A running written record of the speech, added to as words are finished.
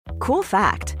Cool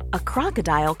fact, a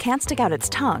crocodile can't stick out its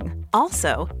tongue.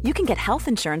 Also, you can get health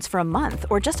insurance for a month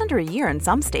or just under a year in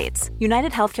some states.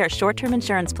 United Healthcare short-term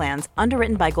insurance plans,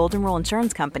 underwritten by Golden Rule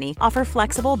Insurance Company, offer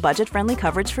flexible, budget-friendly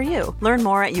coverage for you. Learn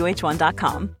more at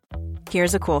uh1.com.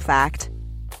 Here's a cool fact.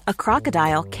 A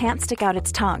crocodile can't stick out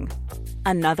its tongue.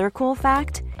 Another cool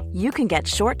fact, you can get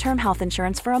short-term health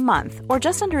insurance for a month or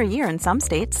just under a year in some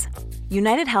states.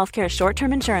 United Healthcare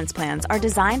short-term insurance plans are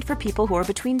designed for people who are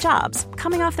between jobs,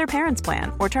 coming off their parents'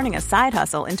 plan, or turning a side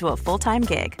hustle into a full-time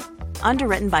gig.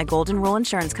 Underwritten by Golden Rule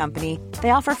Insurance Company,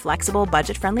 they offer flexible,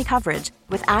 budget-friendly coverage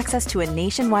with access to a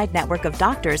nationwide network of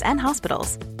doctors and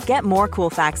hospitals. Get more cool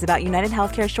facts about United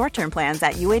Healthcare short-term plans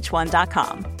at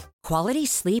uh1.com. Quality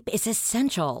sleep is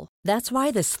essential. That's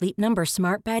why the Sleep Number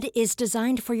Smart Bed is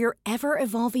designed for your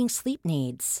ever-evolving sleep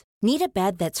needs. Need a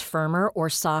bed that's firmer or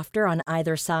softer on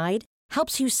either side?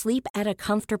 Helps you sleep at a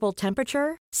comfortable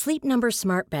temperature? Sleep Number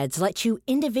Smart Beds let you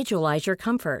individualize your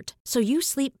comfort, so you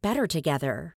sleep better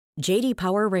together. J.D.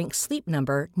 Power ranks Sleep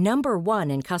Number number 1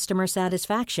 in customer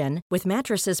satisfaction with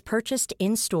mattresses purchased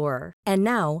in-store. And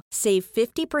now, save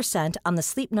 50% on the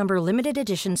Sleep Number Limited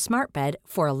Edition Smart Bed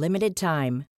for a limited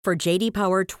time. For J.D.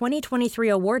 Power 2023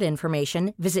 award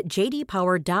information, visit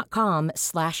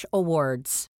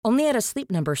jdpower.com/awards. Only at a Sleep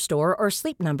Number store or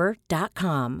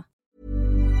sleepnumber.com.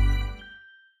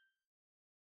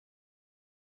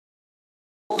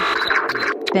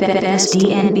 Best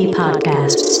DNB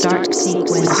podcast. Start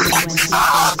sequence.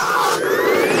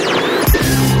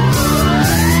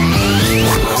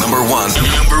 Number one.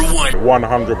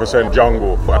 100%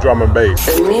 jungle, drum and bass.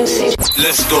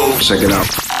 Let's go. Check it out.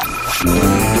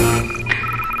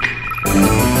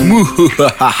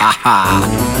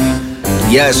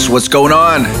 Yes, what's going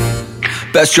on?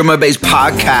 Best Drum and Bass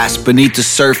podcast, Beneath the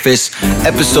Surface,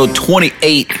 episode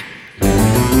 28.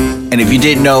 And if you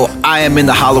didn't know, I am in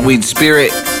the Halloween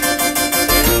spirit.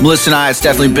 Melissa and I, it's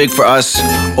definitely big for us.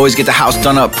 Always get the house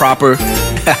done up proper.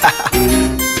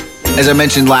 As I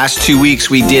mentioned last 2 weeks,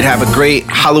 we did have a great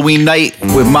Halloween night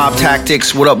with Mob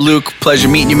Tactics. What up, Luke? Pleasure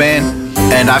meeting you, man.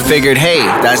 And I figured, hey,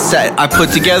 that set I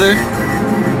put together,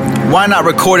 why not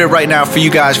record it right now for you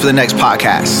guys for the next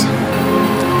podcast?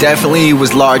 Definitely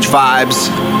was large vibes,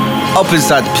 up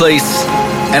inside the place.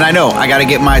 And I know, I gotta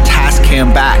get my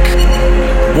Tascam back.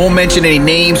 Won't mention any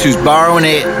names, who's borrowing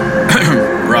it,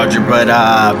 Roger, but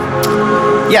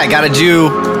yeah, I gotta do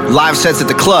live sets at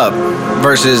the club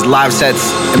versus live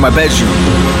sets in my bedroom,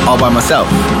 all by myself.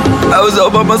 I was all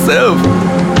by myself.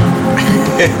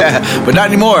 But not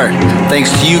anymore,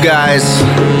 thanks to you guys.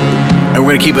 And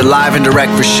we're gonna keep it live and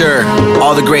direct for sure.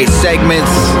 All the great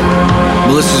segments,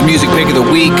 Melissa's music pick of the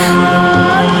week,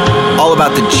 all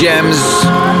about the gems.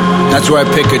 That's where I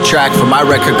pick a track from my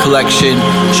record collection,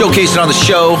 showcase it on the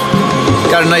show.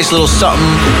 Got a nice little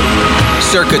something,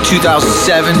 circa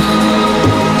 2007.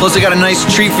 Plus I got a nice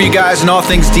treat for you guys and all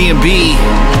things D&B.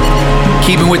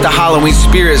 Keeping with the Halloween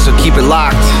spirit, so keep it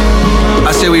locked.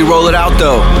 I say we roll it out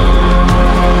though.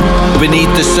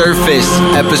 Beneath the Surface,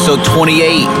 episode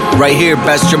 28, right here,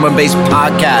 Best Drum and Bass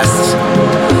podcast.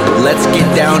 Let's get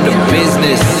down to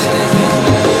business.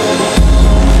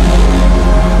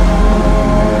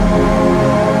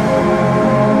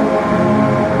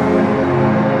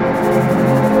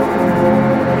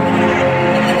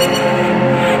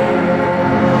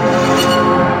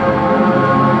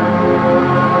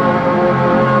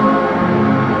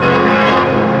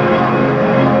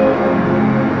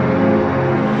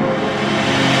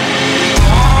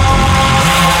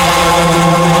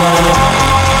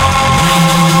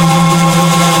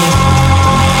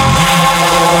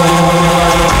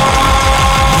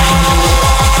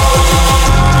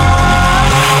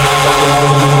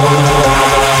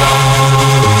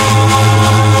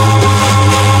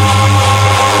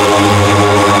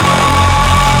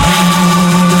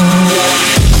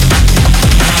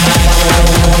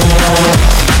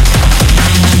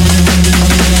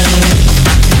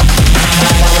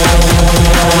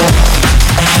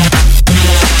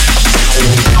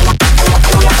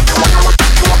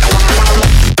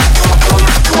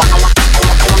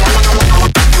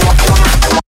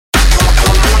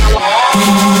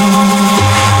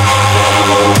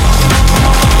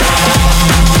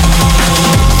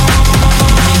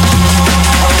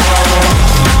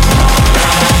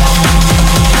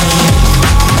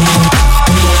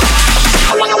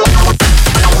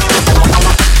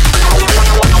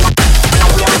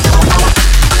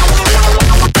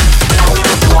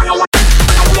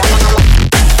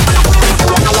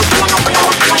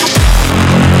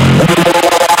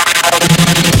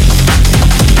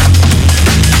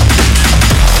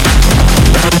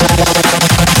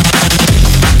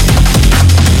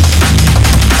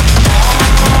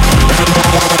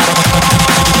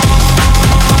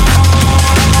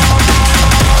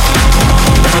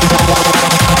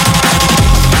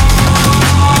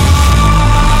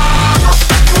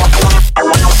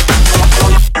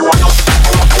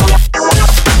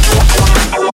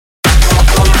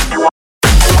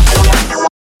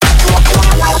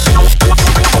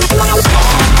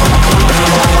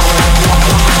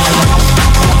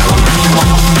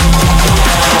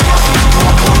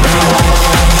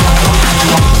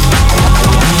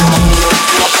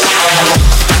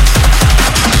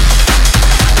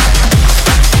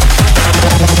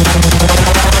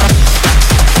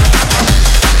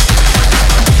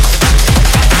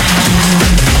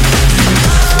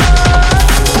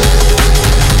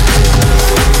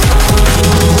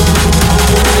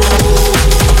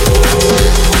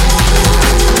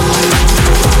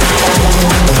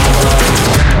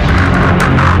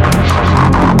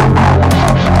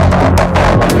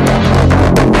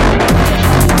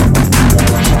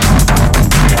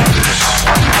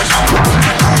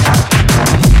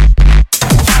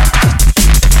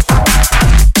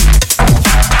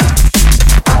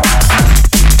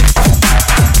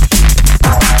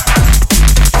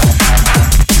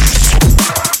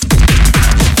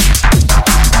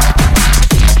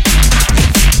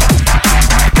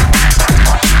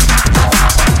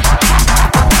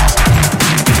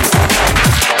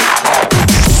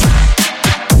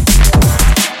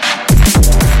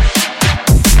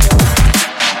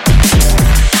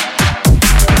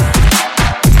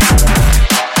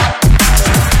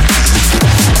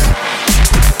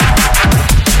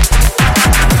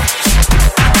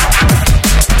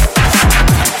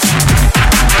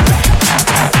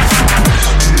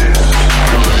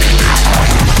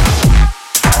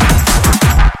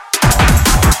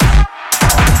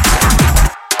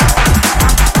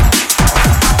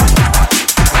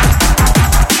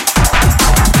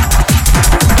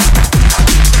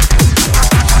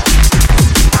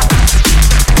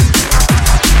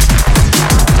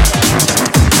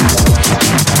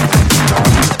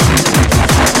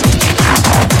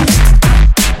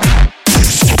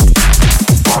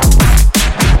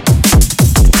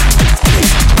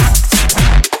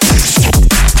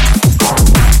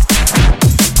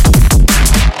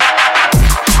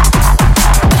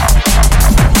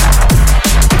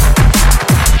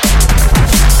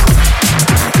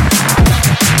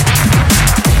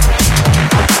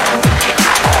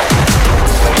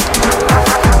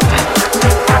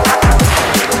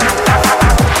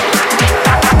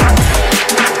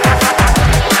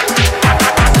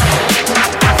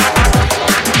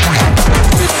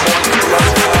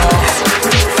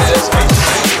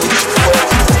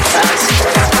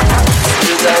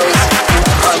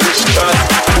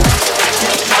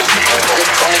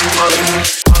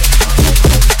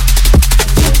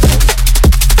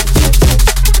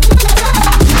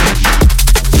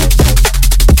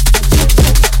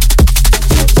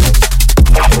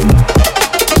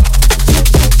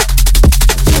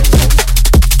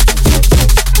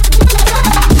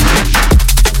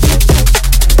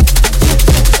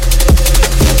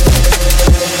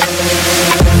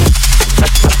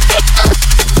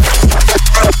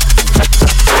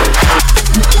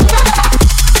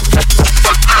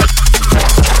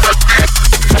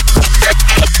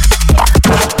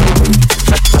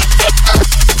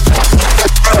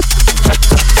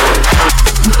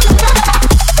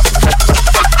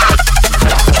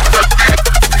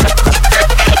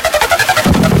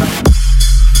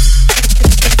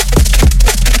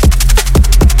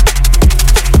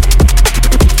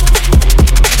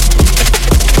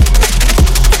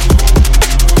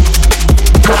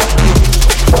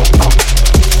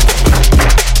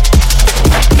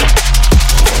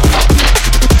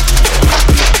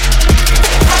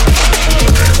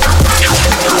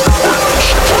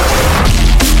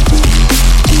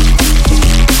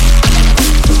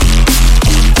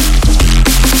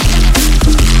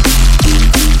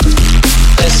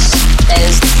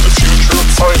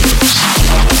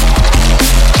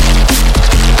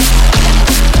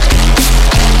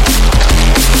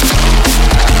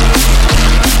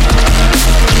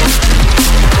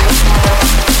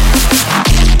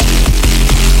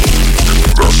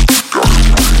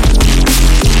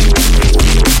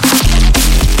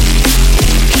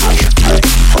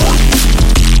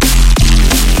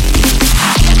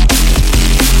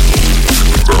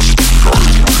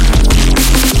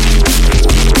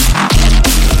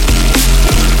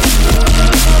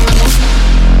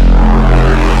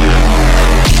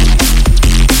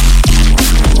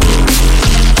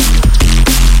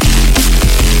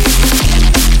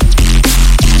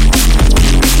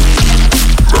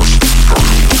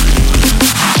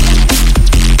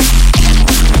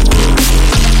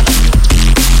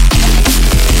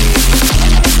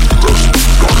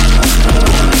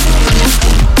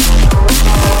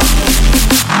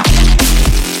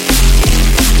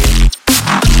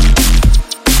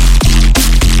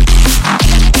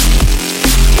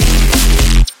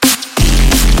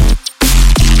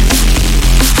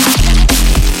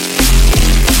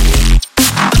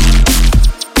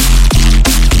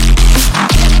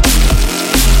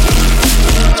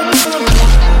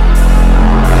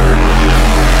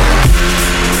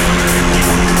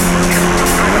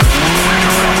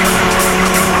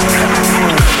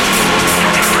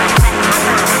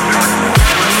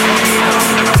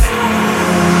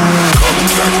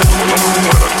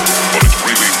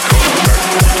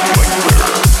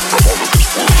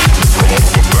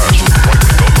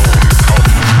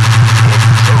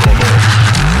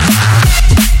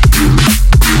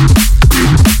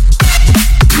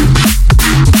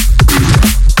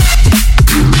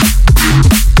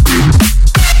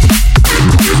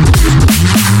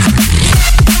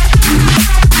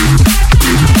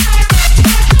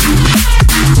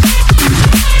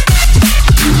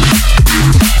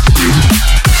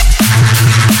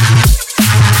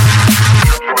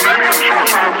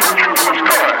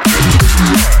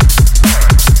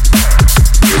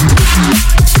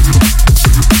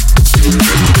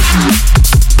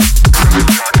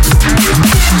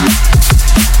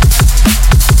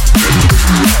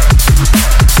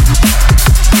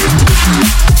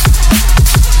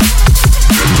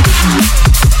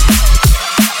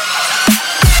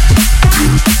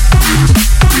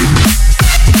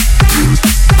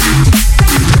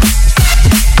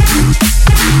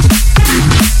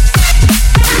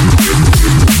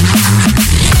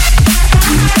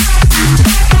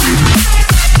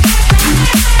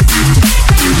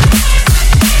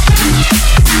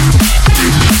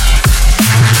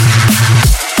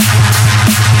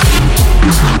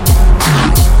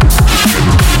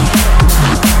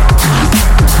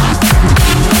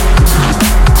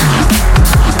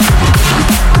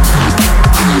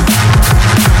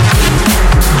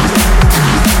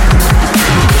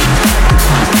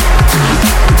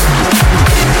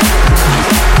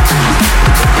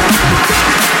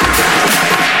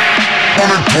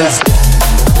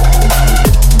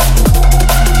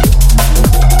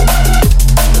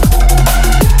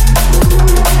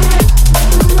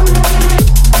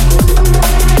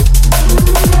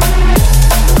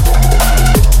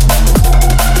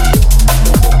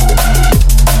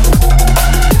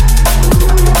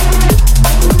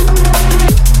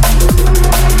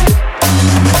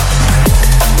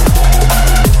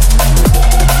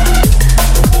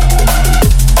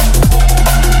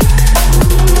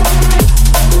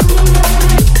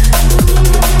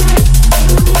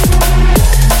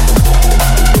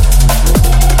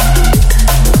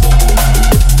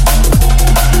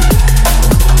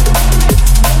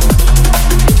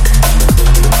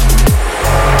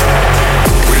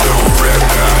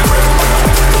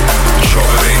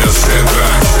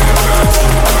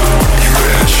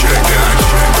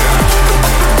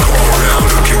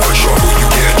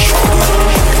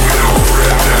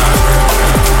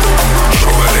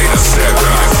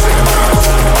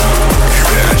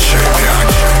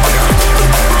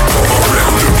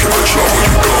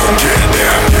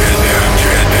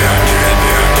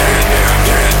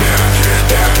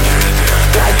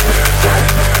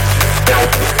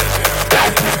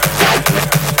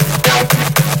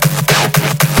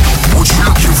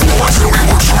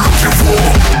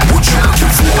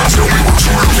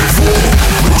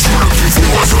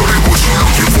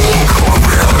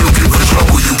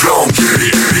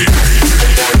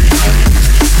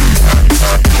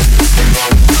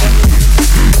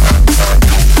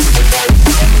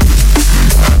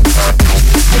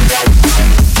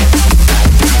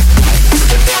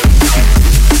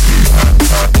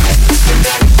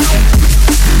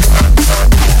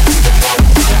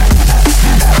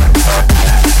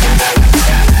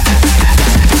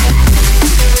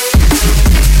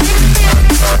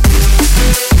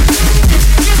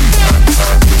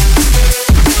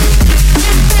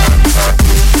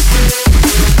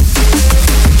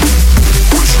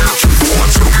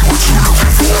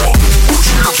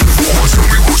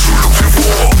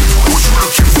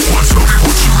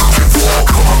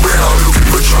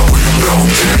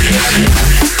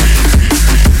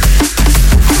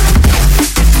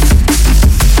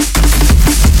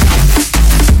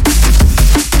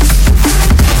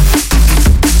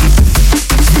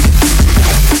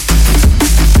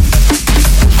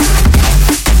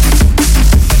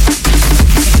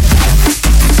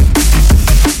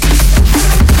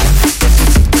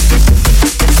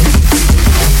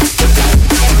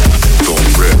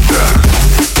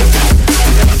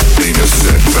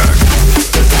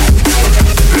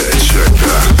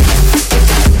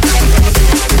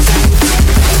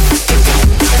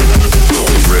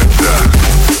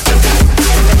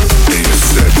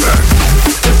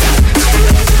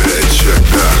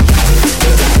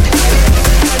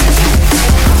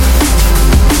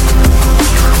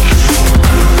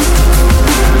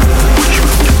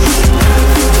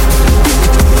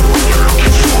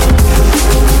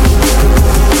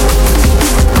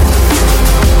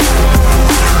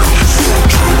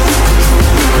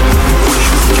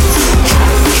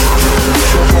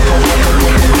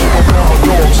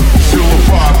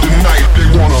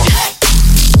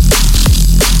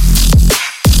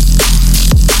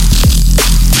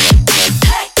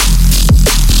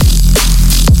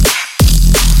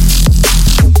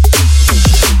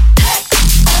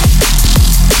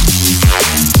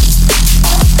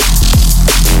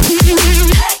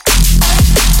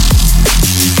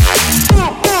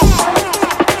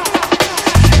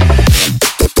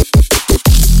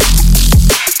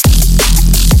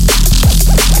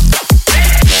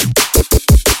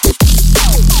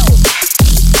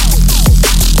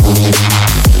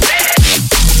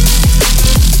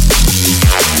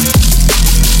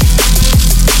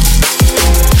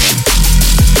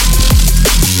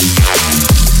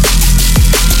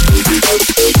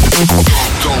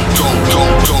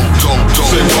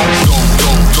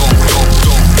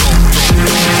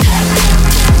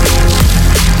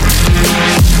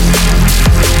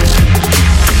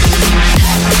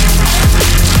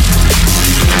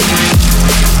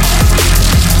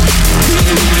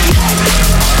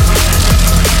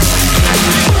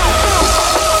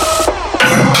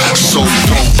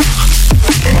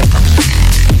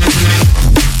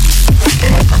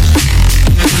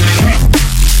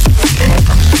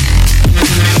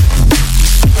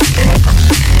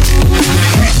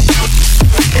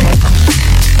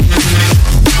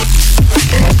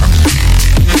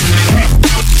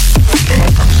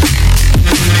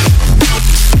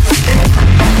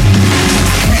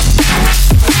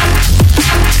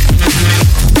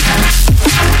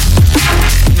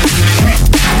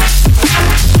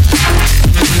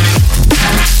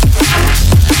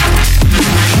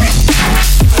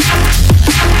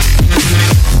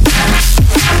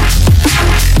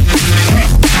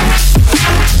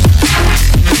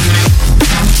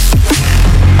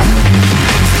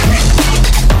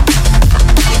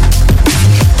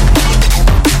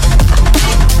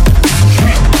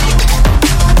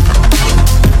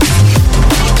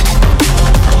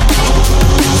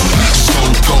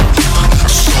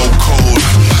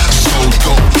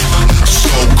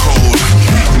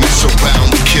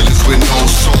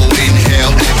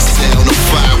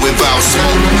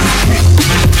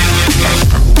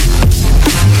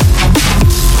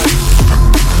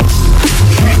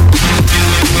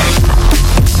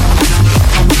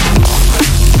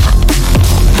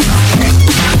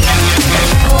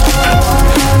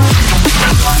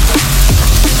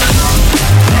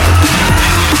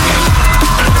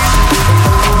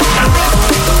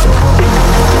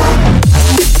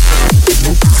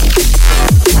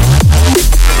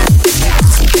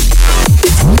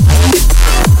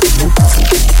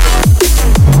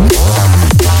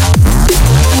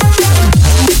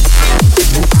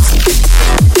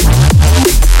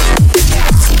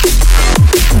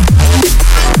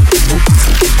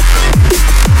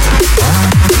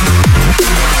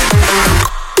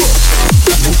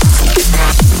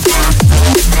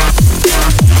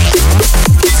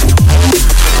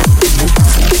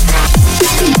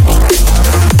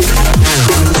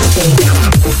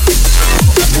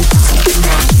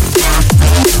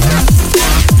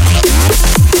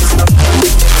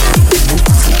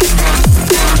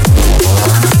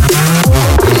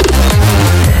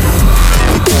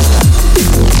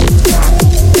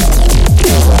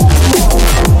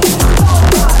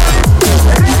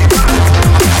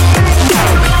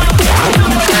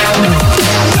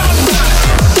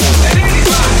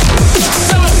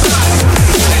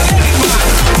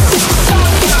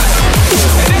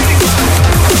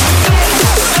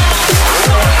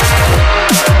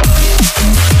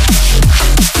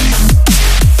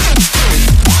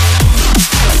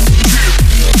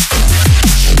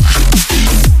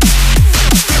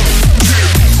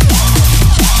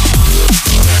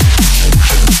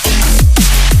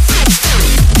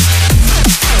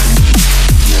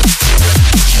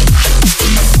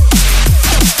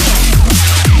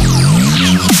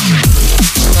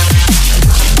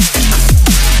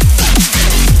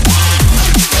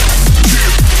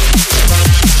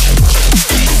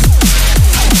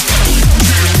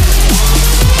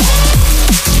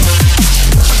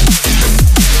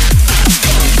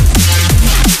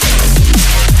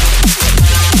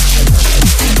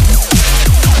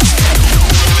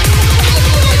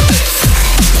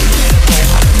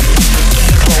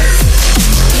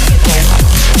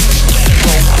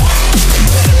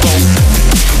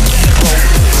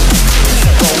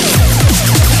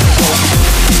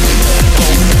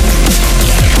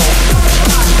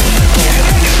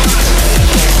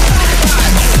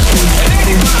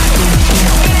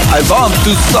 I want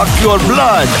to suck your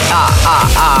blood.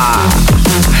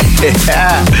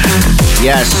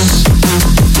 Yes.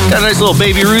 Got a nice little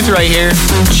Baby Ruth right here.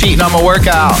 Cheating on my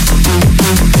workout.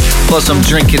 Plus I'm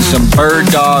drinking some Bird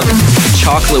Dog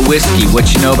chocolate whiskey.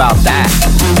 What you know about that?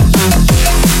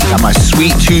 Got my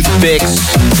sweet toothpicks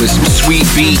with some sweet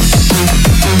beats.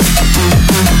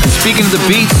 And speaking of the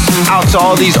beats, out to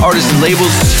all these artists and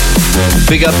labels.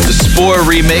 Big up the Spore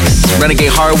remix,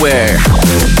 Renegade Hardware,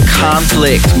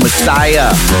 Conflict,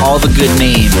 Messiah, all the good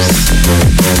names.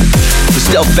 The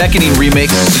Stealth Beckoning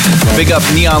remix, big up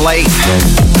Neon Light.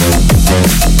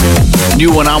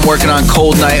 New one I'm working on,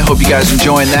 Cold Night, hope you guys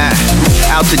enjoying that.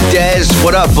 Out to Dez,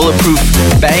 what up, Bulletproof,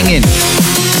 banging.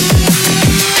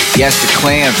 Yes, the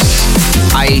Clamps,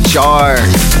 IHR,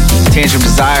 Tantrum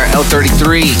Desire,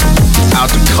 L33.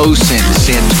 Out to Kosin,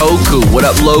 Santoku, what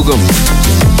up, Logum?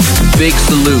 Big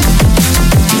salute.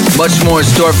 Much more in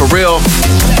store for real.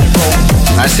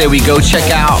 I say we go check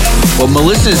out what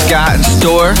Melissa's got in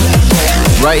store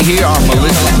right here on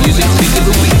Melissa's Music Pick of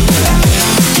the Week.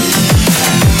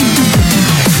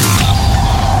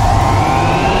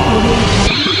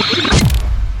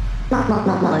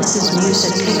 Melissa's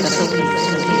Music Pick of the Week.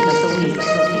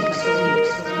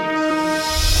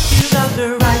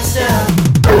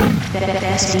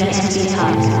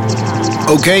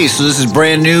 Okay, so this is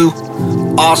brand new,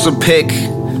 awesome pick.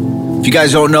 If you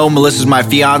guys don't know, Melissa's my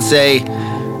fiance.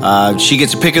 She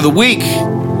gets a pick of the week.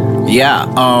 Yeah,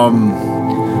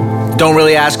 don't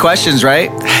really ask questions,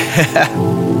 right?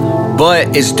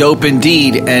 But it's dope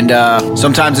indeed. And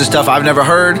sometimes it's stuff I've never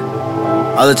heard.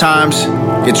 Other times,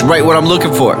 it's right what I'm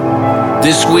looking for.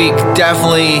 This week,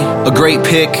 definitely a great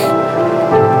pick.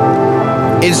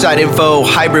 Inside Info,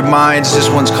 Hybrid Minds. This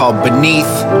one's called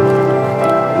Beneath.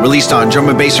 Released on Drum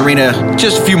and Bass Arena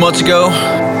just a few months ago.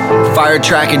 Fire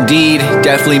track indeed.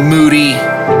 Definitely moody,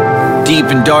 deep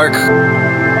and dark.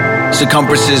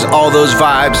 Circumferences, all those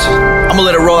vibes. I'm gonna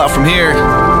let it roll out from here.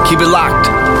 Keep it locked.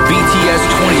 BTS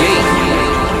 28.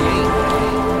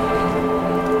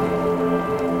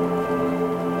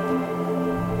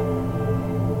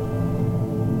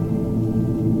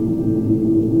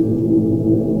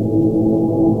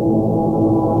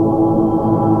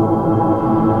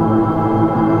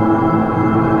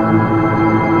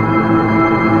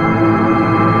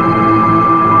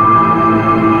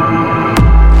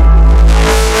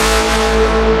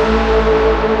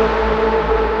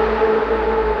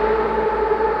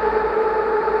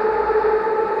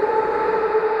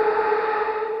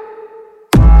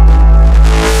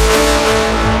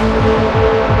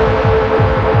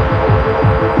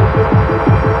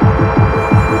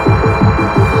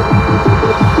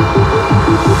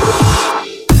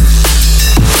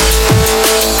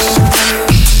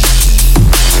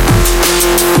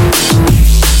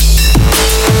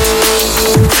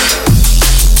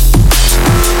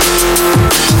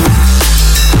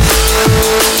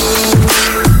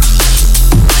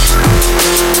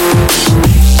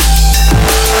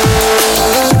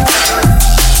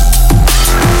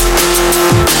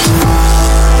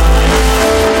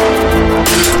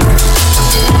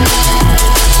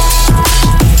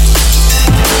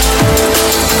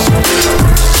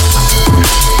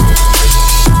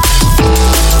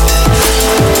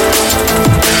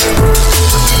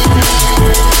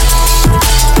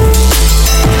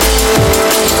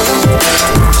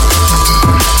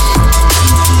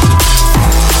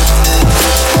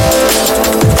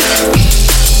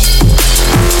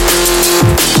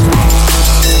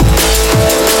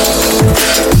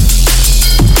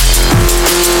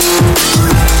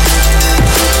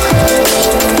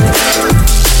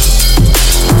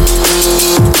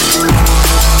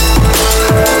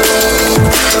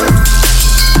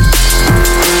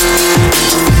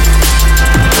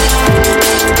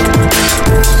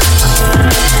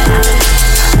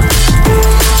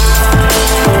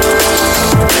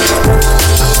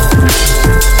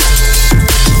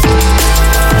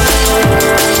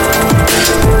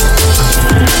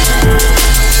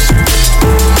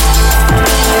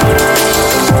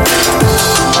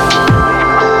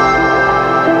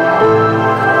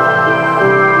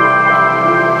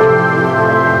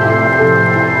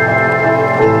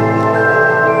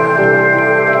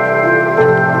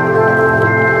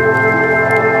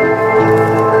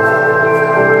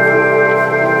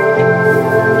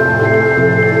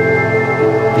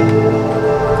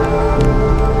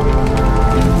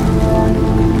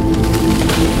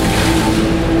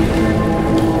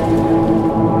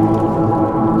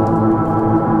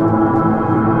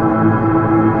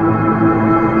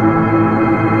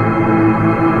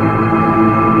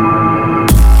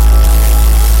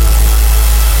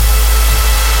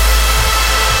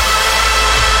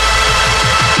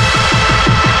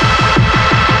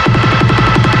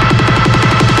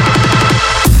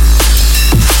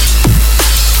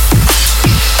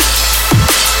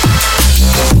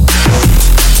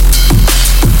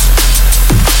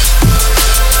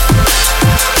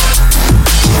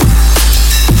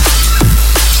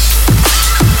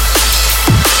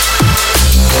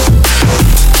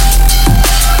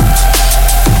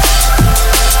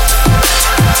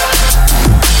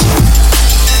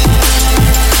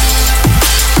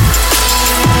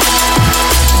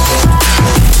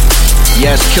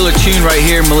 That's a killer tune right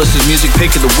here, Melissa's Music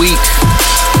Pick of the Week.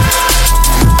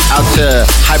 Out to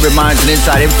Hybrid Minds and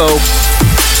Inside Info.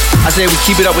 I say we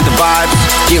keep it up with the vibes,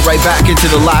 get right back into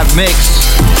the live mix.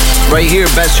 Right here,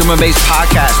 Best Drum and Bass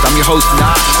Podcast. I'm your host,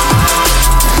 Nas.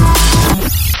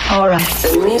 Alright,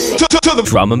 the music. To the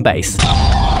drum and bass.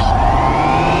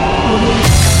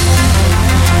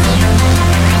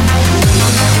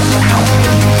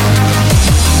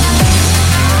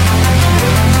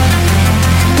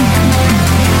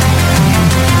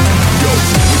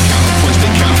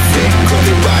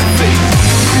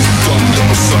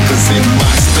 Suckers in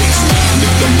my space,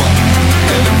 lift them up,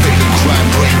 elevate the crime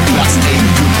rate. Last 8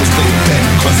 people stay bent,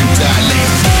 cause it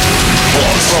dilates.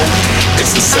 Also,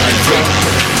 it's a side break.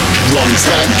 Wrong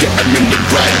time, get them in the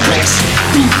right place.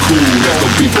 Be cool, let the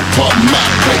people pop my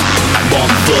plate.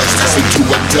 Bomb first, so do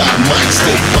or die. Mind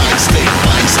state, mind state,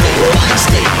 mind state, mind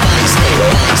state, mind state,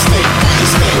 mind state, mind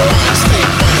state, mind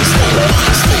state, mind state,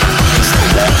 mind state, mind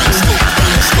state, mind state,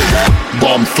 mind state.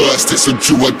 Bomb first, it's a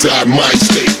do or die. Mind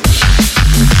state.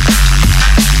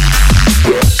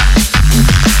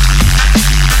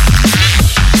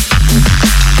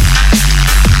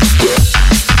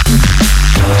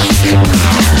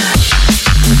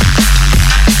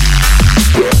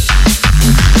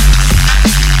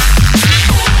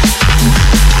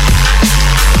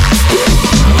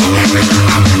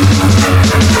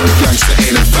 Gangsta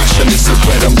ain't a fashion, it's a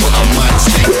bread and butter mind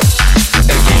state.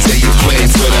 Every day you play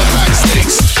for the high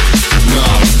stakes.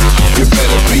 Nah, you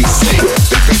better be safe.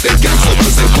 They think they gangsta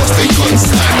cause they bust their guns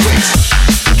sideways.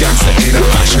 Gangsta ain't a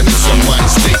fashion, it's a mind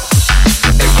state.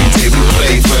 Every day we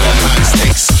play for the high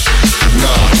stakes.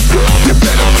 Nah, you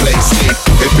better play safe.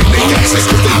 They think they gangsta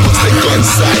cause they bust their guns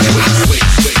sideways.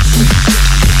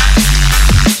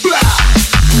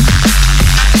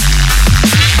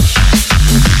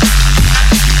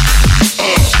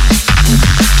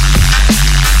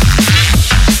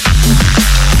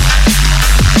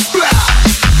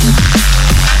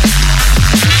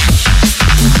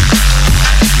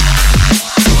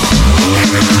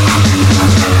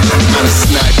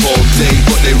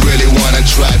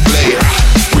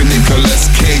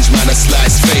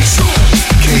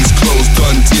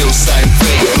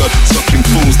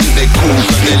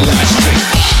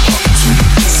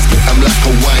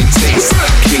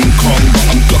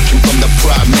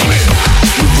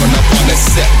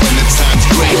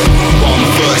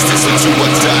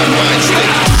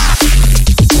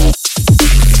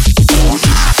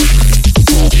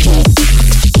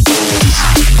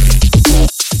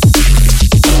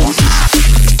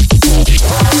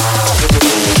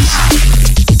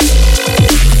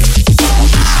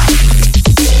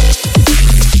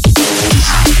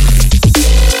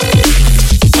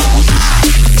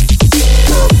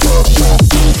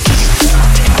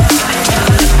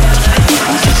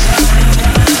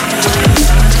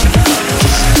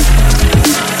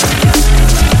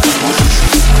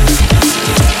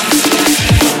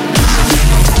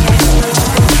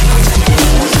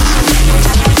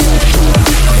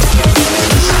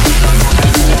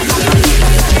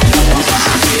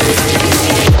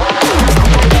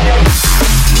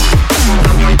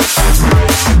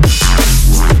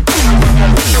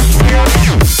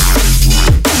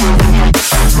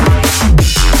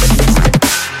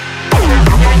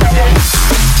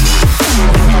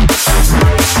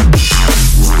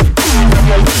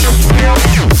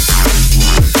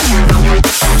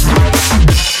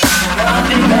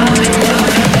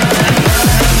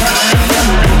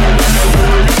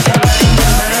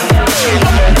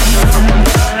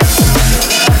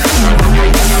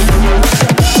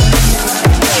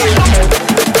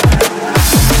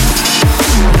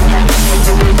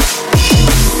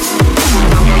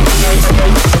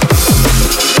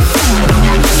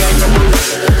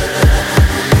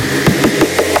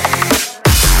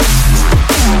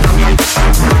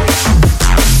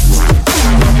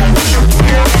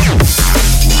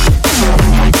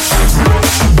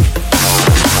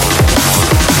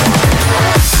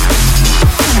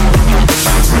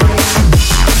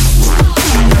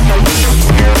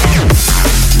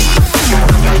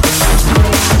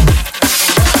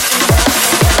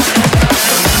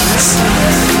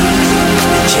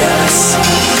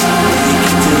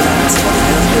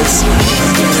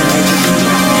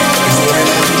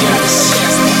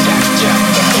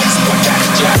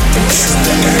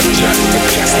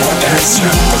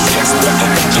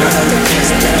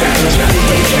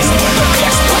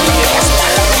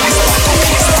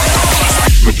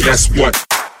 Guess what?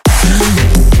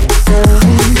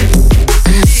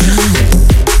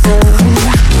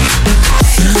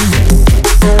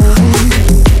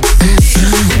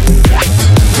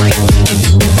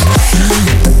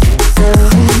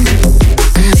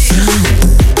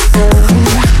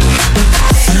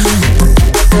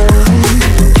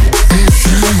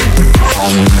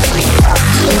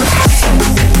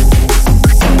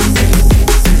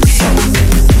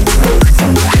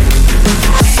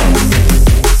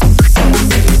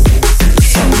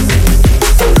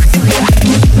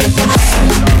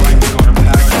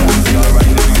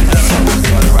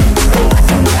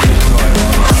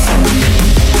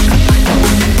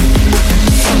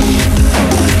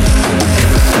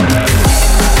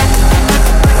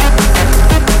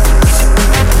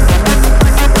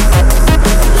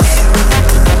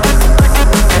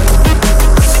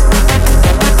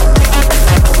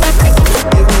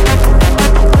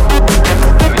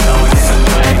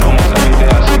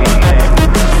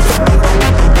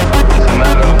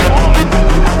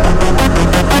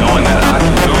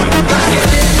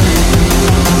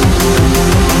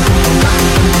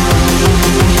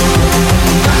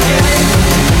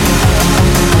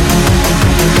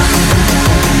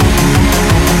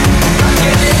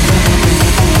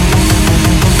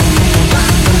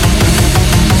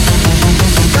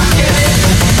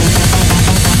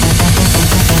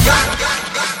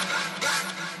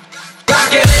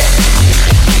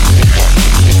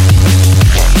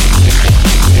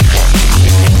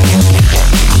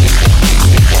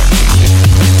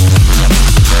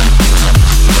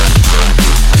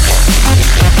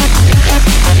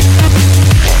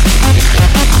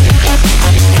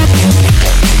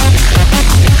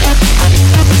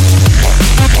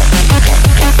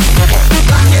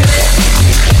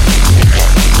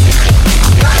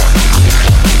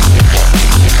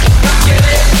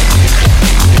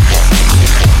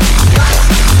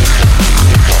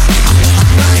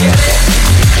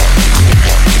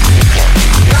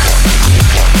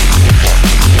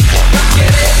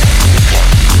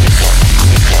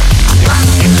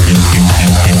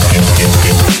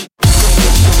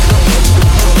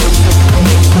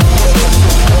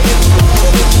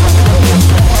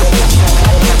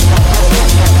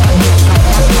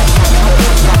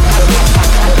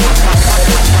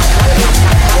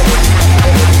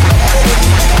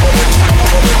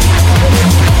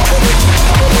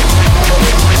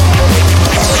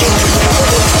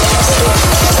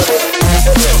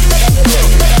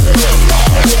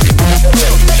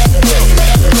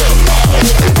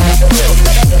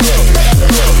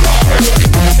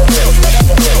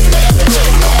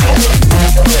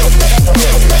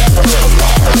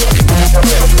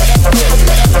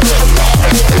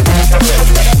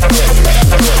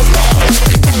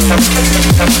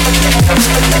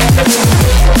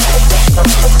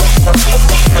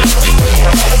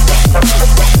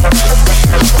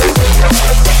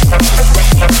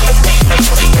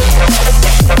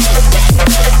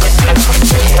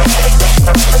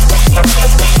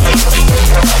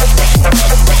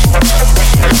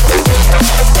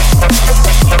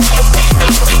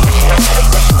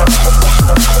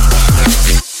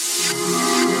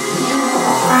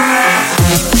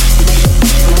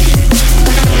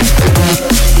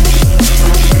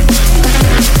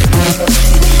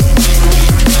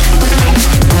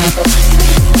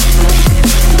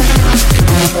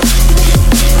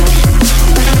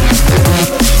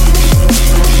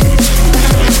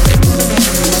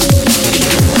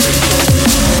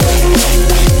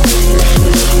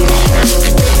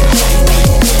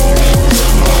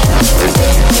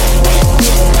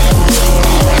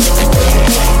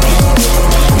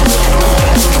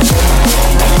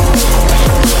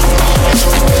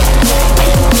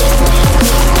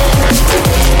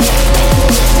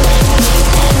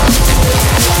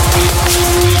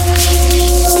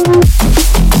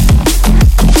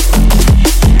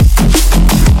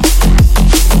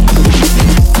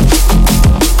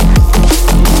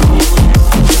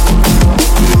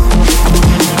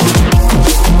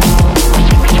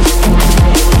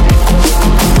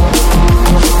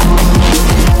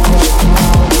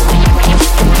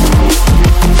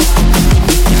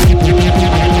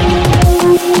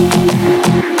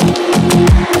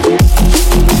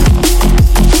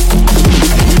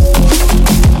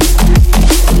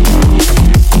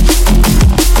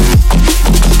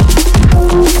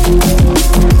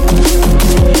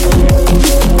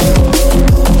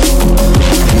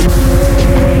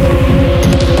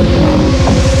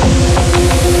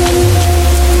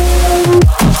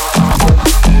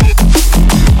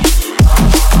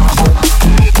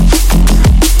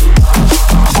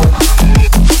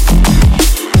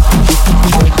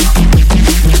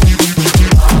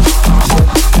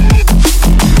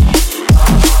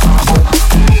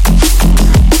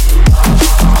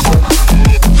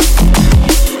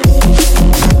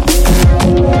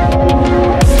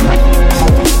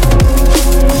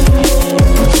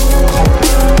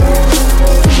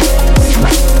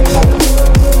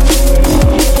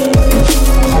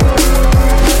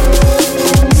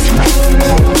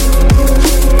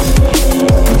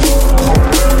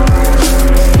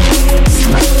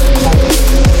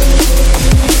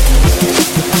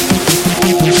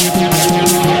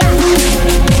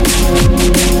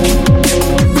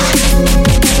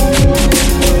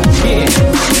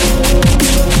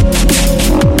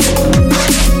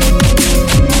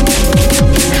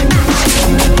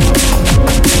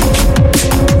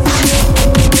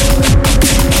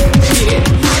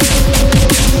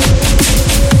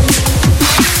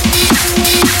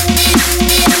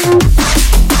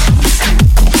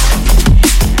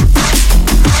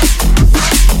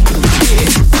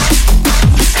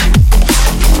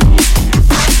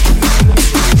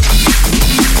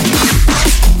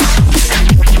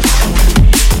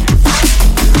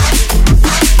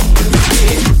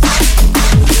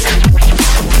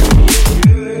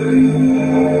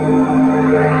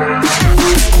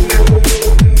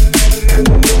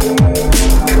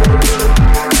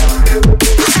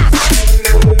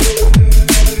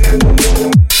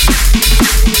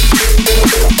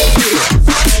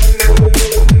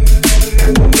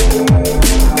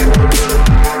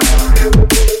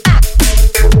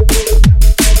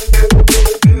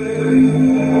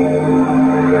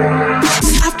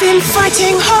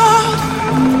 fighting hard,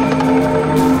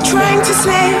 trying to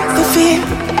slay the fear.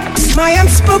 My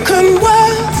unspoken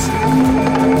words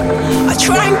are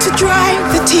trying to dry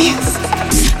the tears.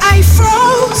 I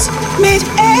froze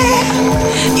mid-air,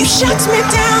 you shut me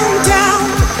down,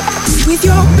 with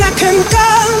your blackened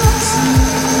guns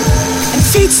and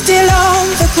feet still on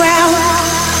the ground.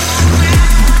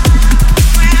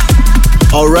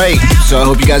 Alright, so I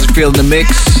hope you guys are feeling the mix.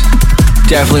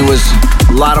 Definitely was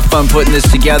a lot of fun putting this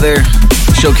together,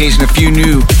 showcasing a few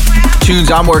new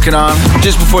tunes I'm working on.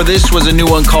 Just before this was a new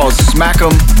one called Smack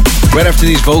 'Em. Right after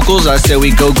these vocals, I said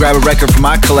we go grab a record from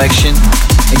my collection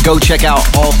and go check out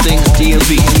All Things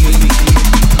DMV.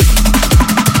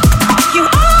 You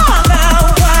are the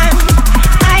one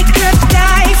I could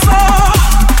die for.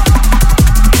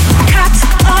 Cut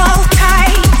all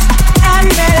ties and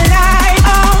rely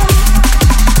on.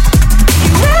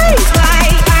 You raise my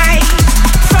eyes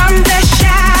from the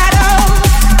shadows.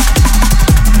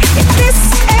 If this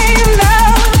ain't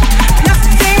love,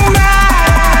 nothing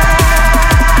matters.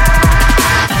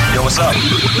 Yo, what's up?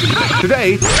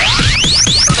 Today,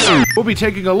 we'll be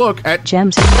taking a look at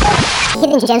Gems.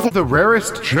 the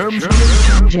rarest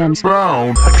gems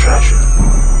Found.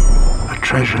 A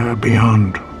treasure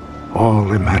beyond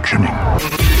all imagining.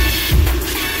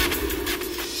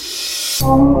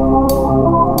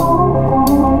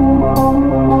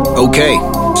 Okay,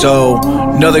 so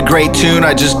another great tune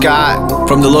I just got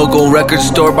from the local record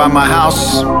store by my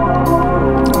house.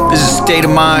 This is State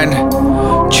of Mind,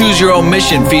 Choose Your Own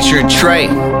Mission featuring Trey.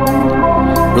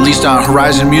 Released on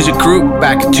Horizon Music Group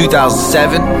back in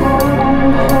 2007.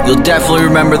 You'll definitely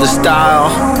remember the style.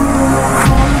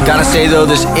 Gotta say though,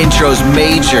 this intro's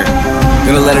major.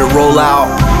 Gonna let it roll out.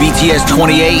 BTS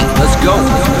 28, let's go.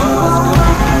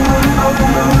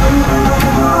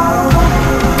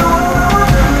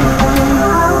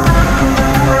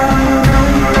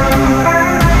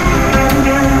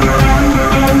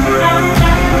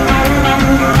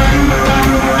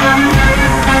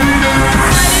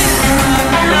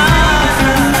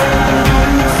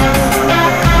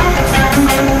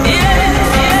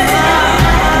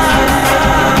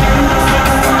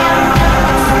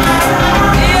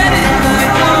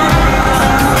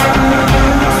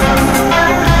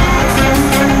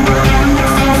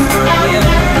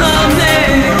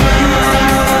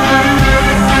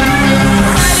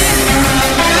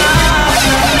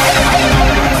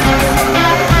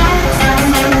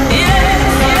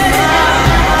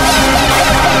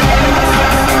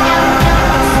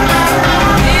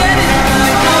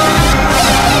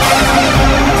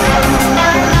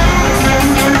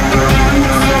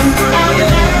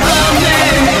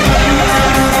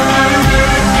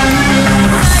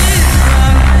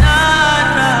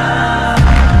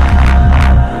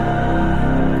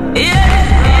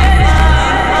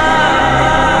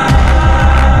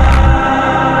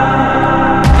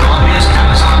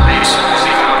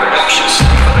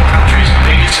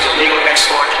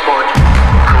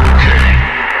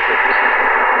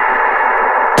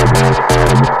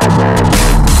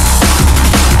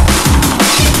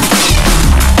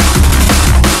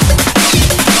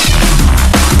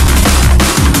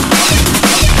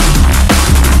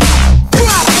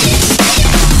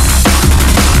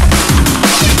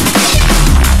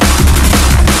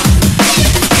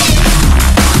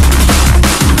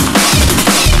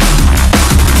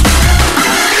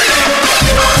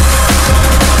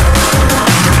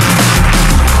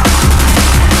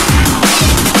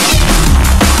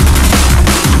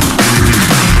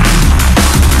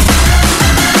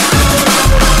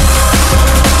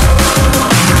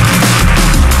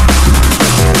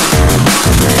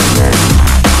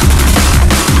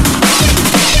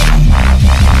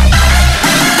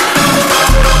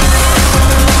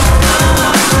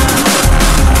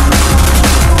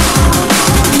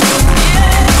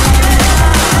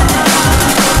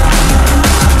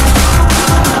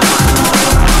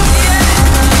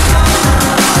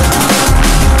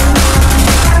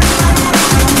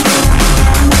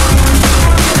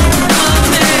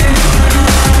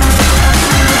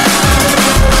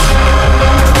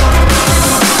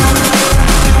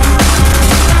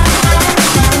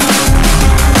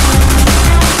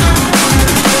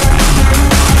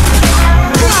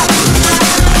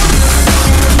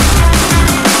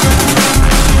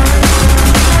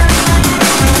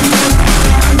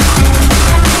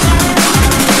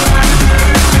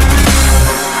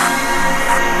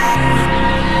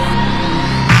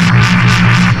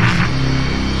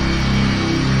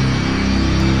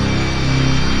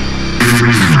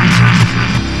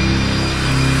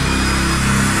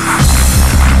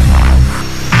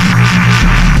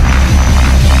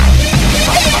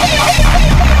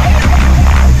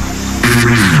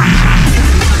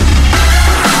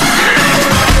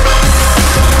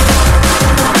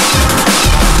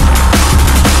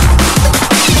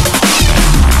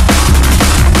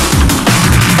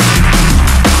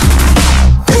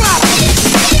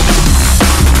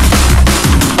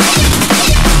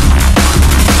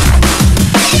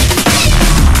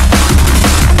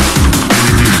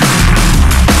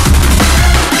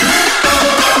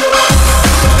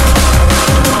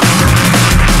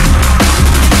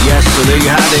 there you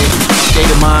have it.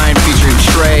 State of Mind featuring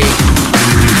Trey.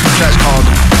 The track's called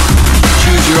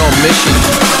Choose Your Own Mission.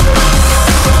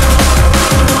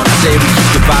 I say we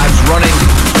keep the vibes running.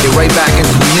 Get right back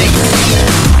into the mix.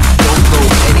 Don't go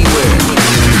anywhere.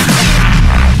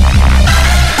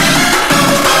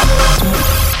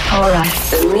 Alright,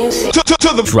 the music.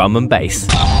 To the drum and bass.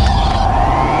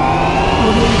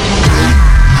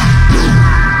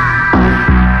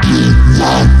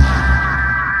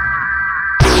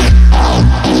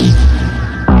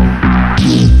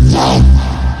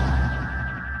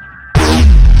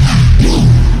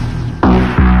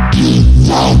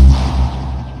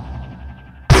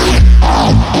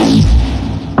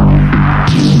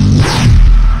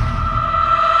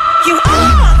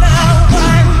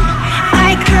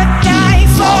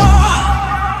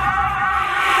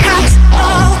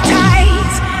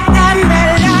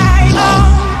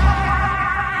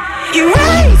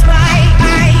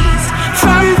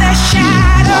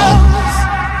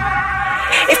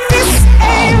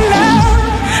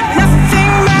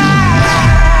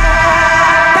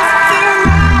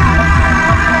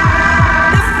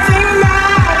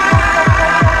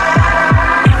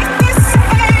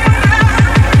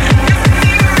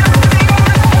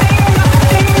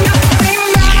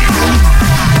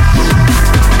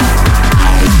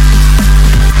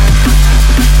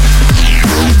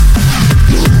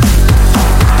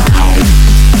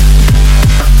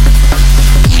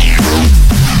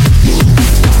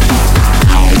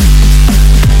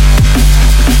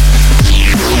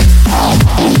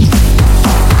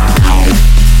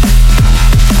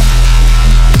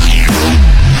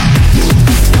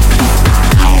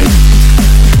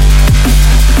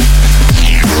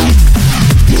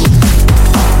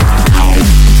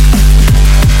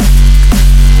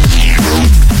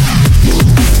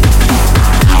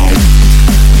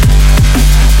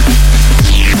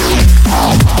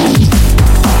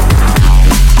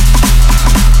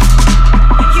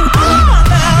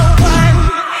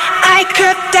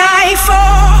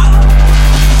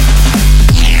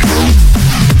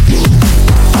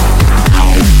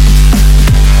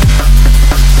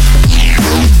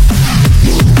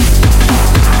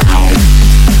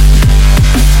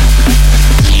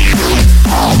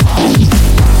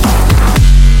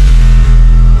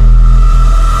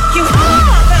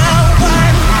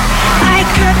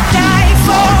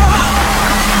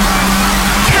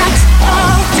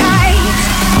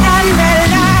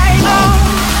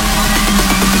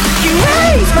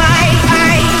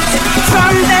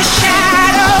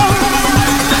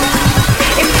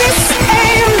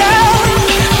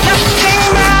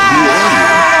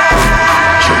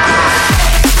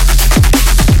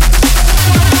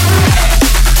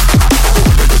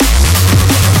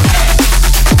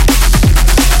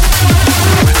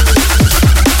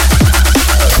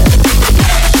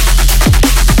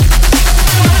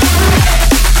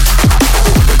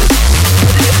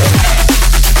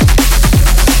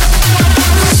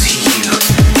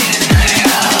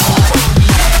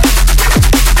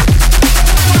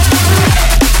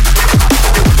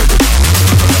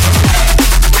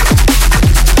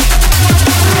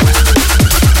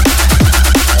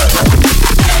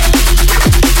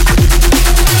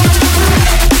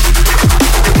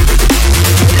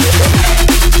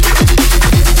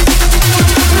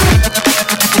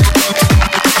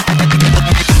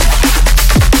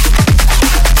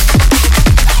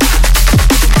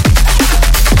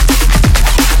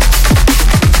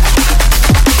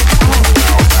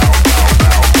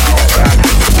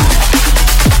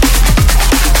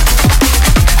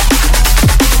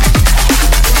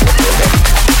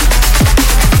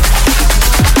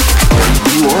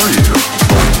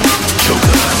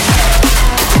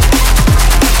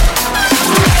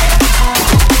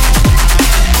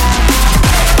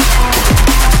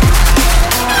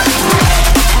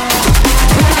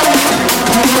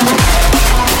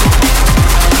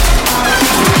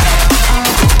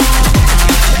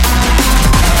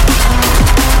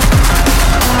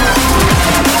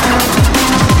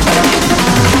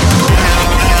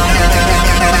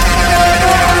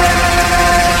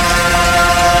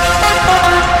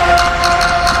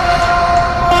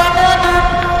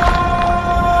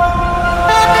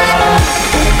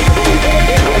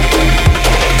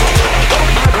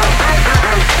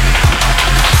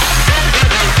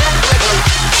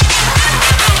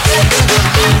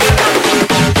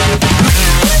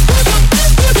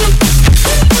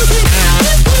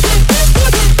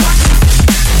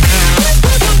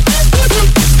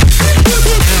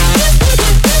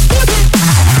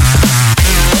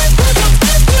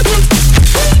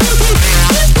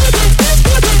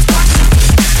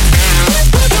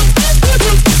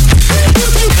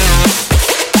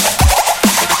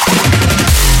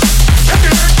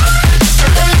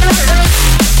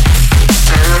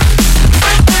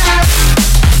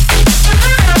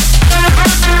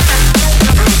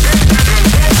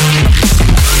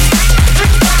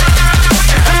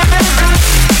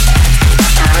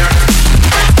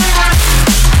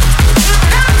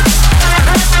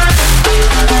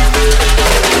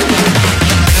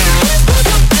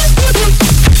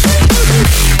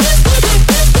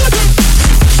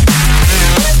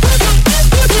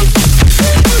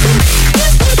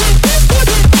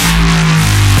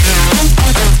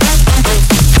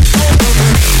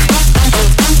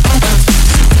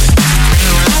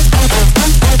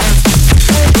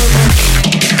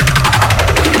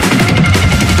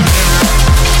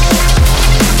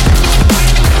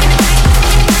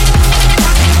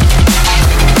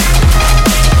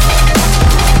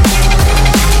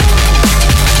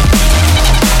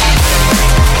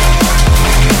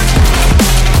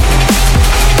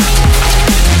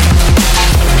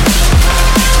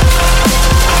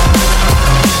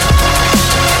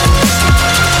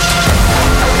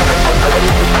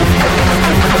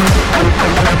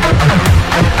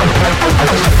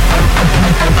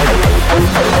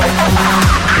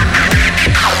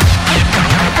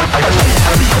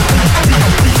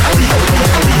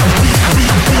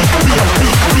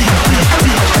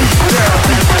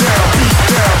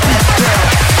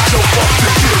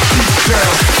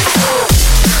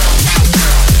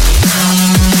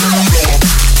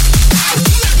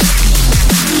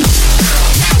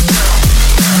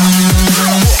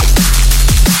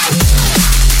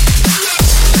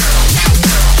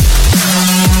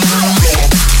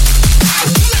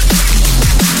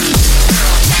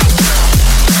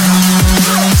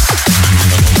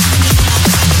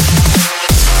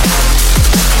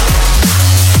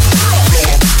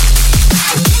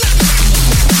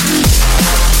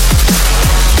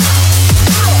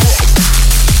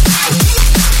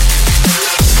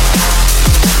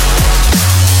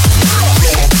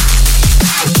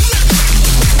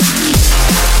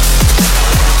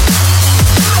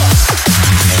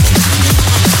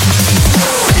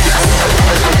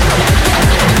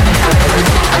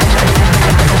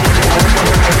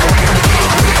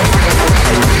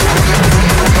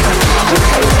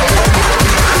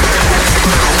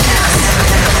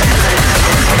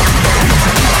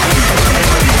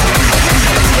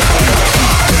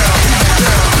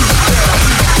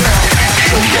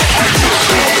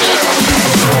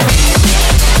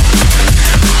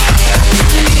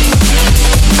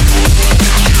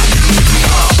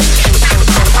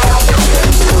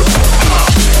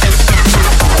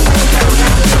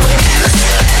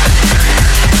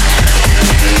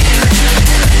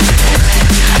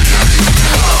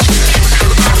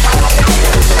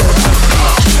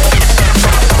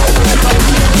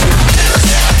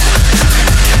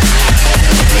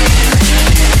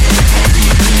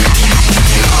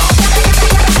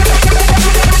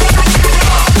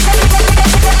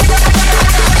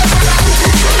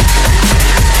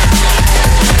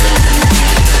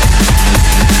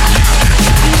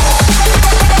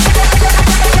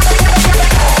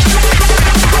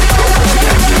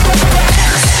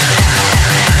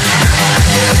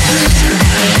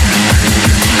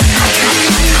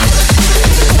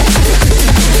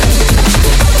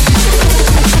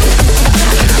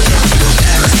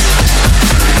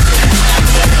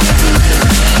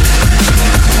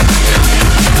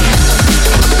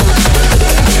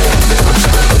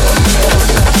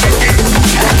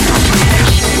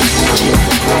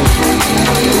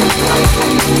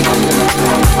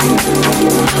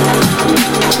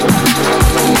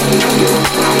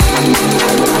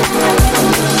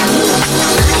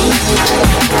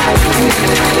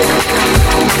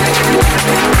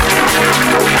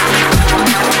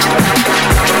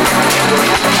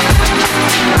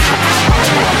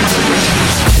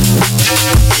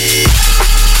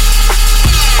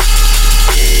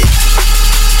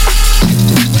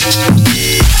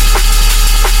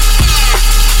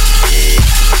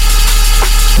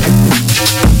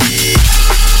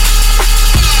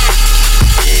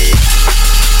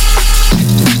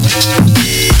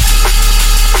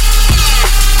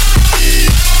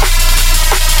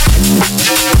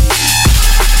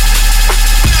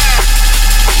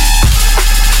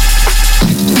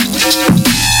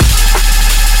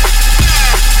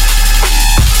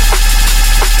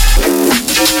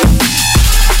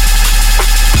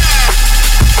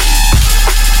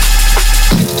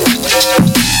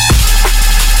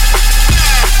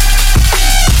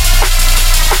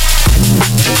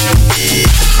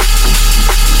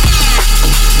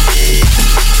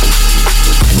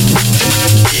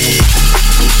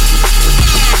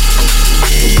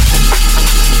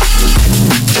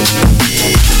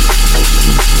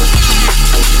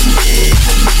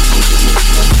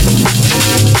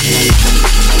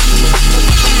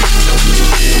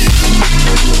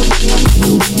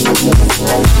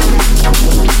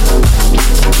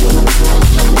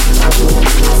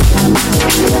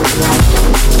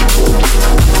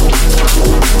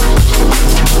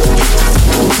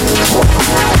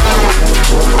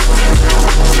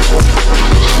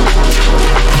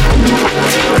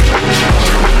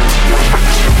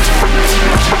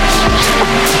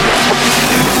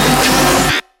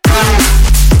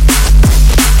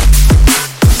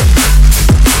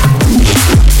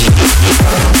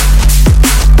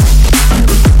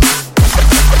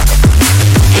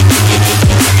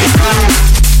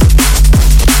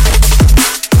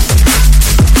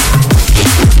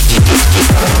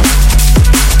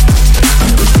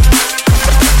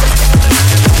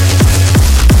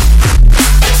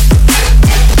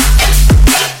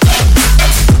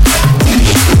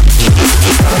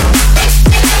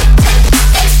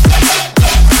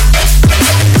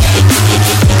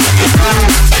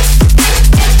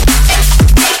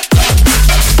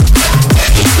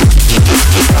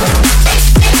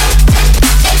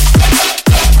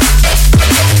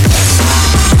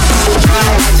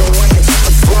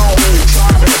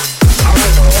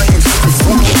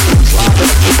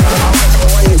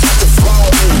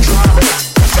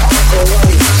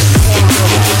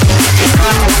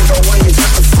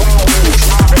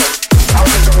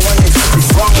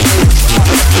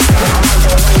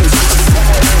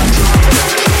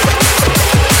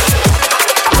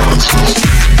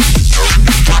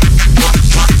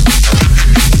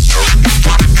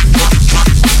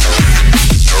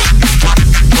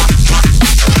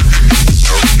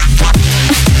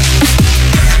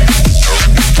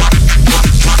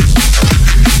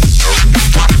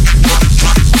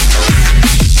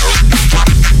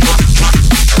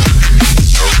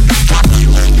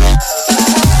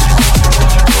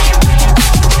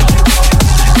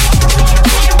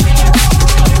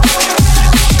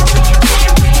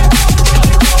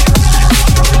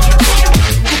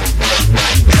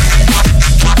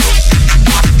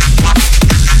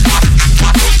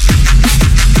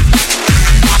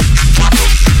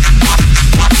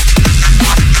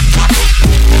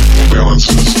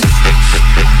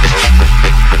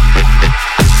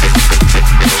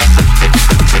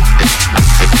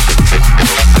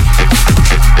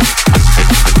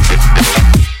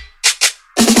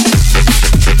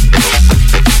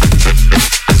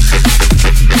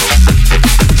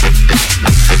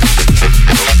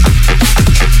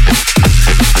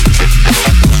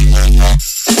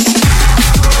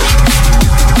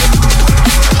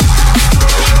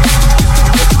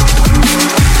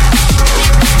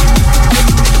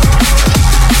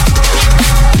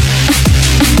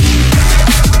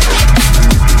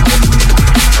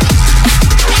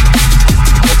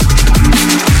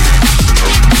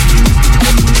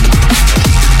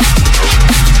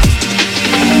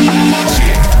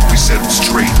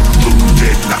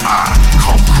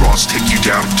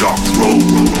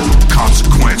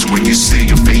 when you say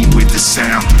you're vain with the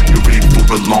sound. You're in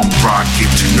for a long ride,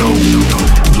 get to know.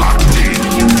 Locked in,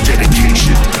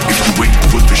 dedication. If you wait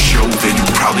for the show, then you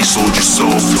probably sold your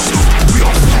soul. We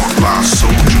are frontline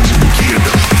soldiers, geared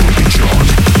up for the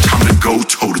charge. Time to go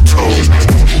toe to toe.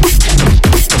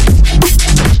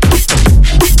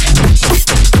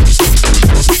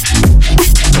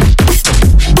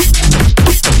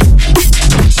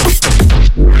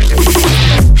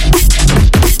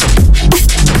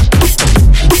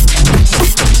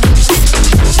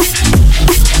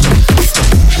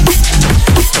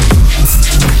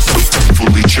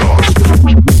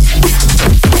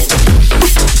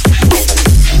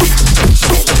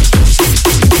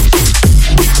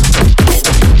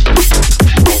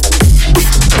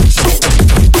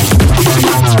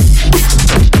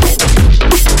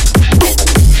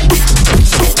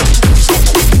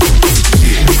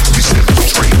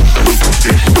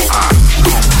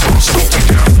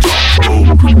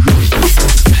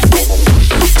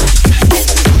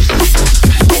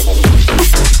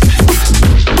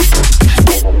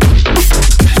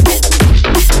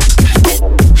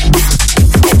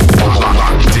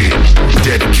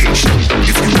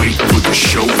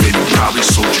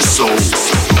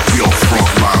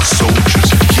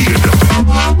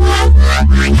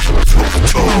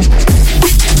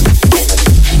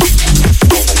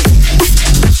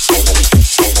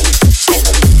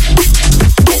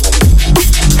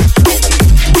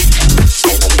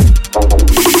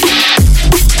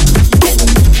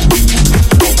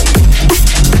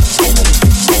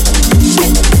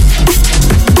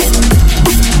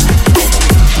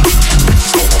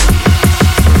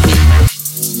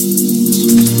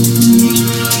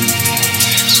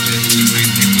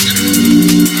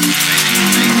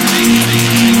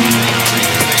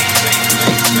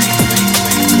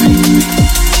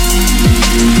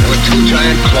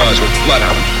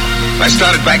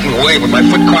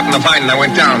 And I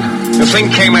went down. The thing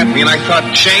came at me and I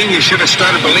thought, Shane, you should have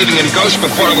started believing in ghosts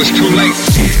before it was too late.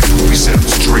 Yeah, we set them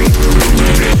straight.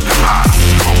 Then high,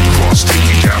 come across, take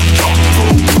you down the dark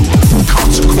road.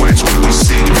 Consequence when we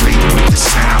say late with the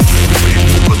sound. Been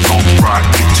a long ride,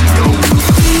 get to know.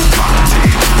 Locked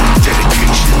in,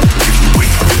 dedication. If you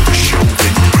wait for the show,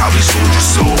 then you probably sold your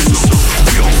soul.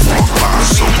 We all frontline,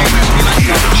 so we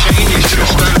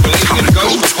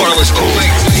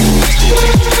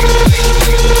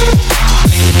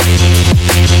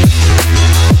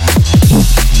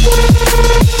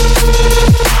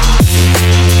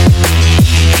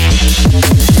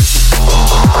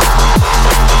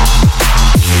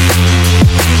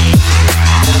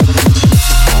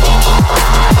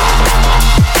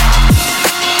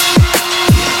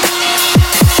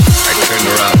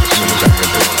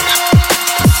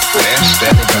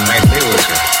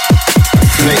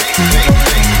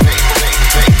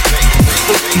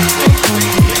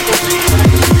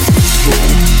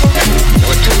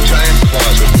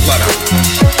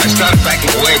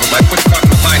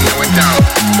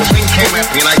came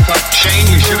at me and I thought, Shane,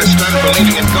 you should have started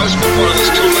believing in ghosts before it was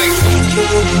too late.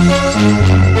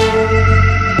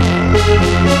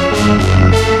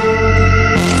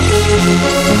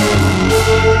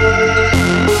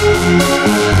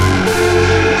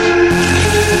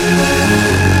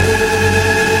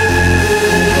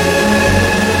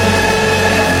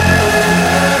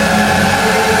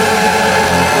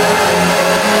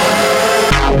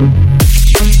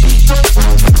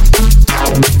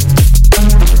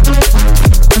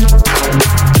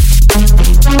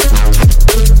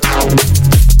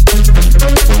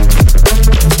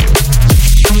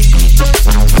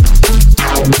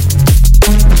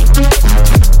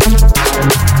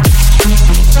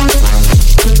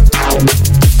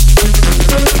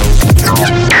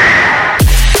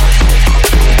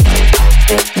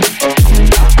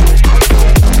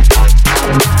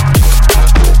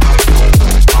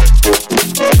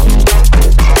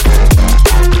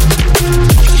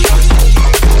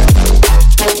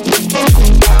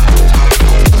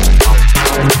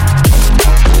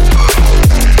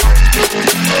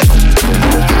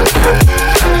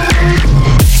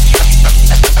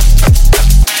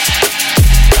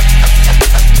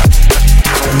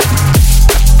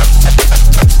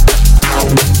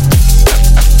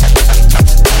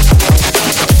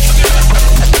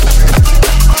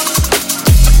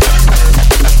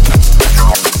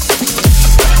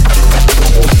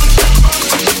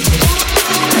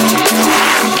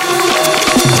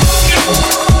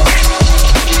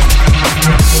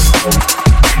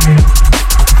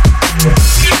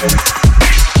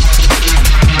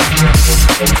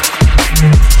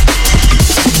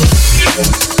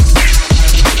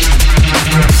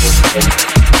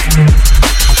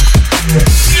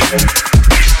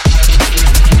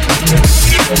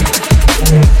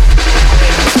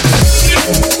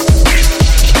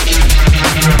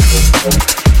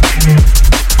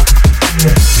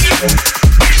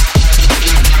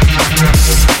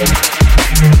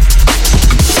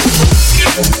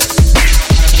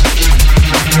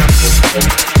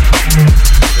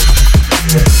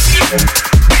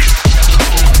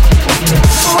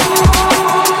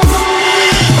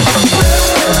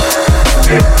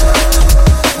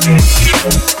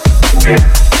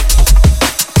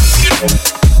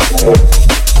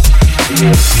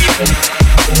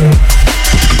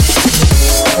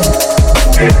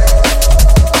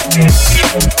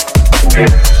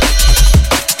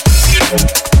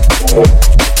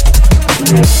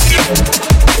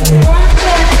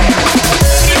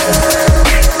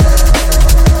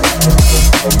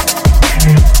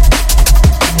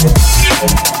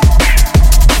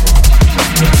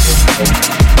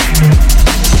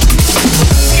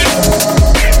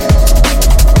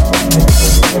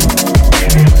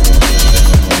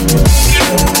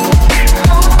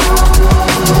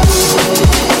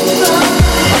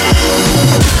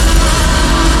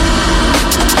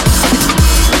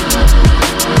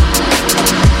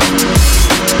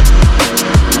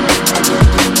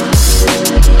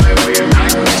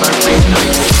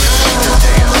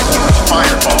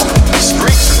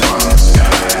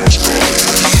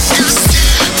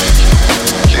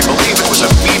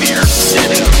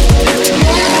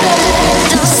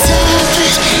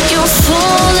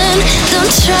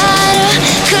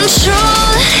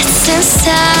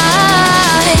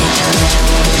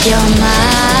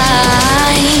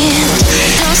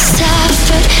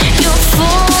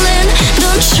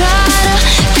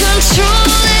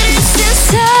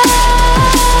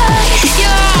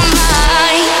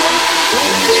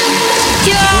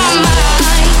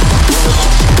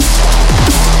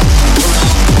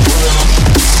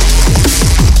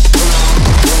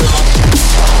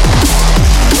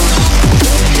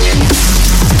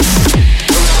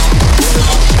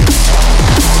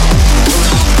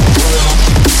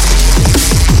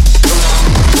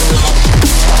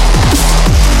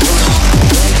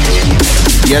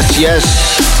 Yes.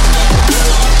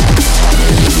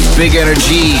 Big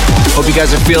energy. Hope you guys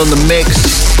are feeling the mix.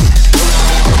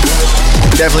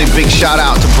 Definitely big shout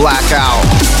out to Blackout,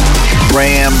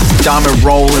 Ram, Diamond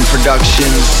Rollin'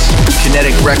 Productions,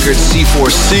 Kinetic Records,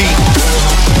 C4C.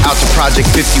 Out to Project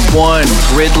 51,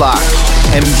 Gridlock,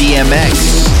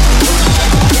 MDMX,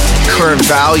 Current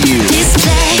Value,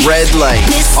 Red Light,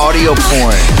 Audio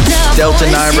Porn, Delta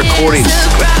 9 Recordings.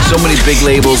 So many big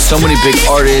labels, so many big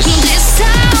artists.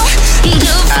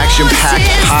 Action-packed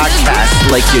podcast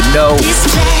like you know.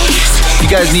 If you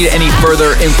guys need any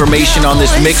further information on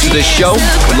this mix of this show,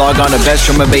 log on to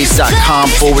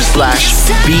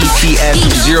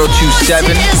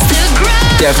bestdrumandbass.com/BTS027.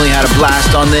 Definitely had a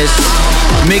blast on this.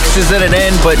 Mix is at an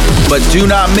end, but do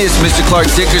not miss Mr. Clark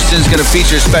Dickerson's going to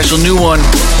feature a special new one,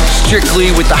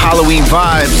 strictly with the Halloween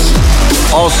vibes.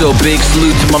 Also, big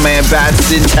salute to my man Bad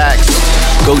Syntax.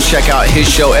 Go check out his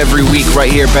show every week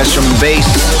right here, Best Drum and Bass.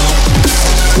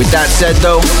 With that said,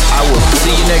 though, I will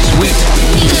see you next week.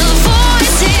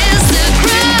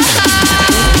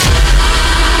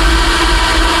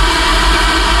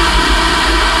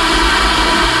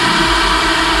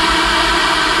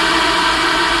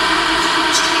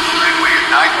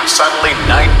 When suddenly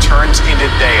night turns into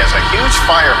day as a huge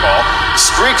fireball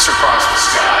streaks across the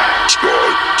sky.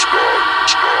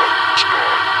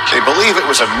 They believe it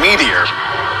was a meteor.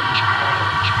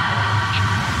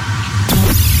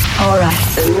 Alright,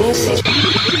 the music.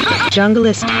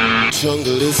 Junglist.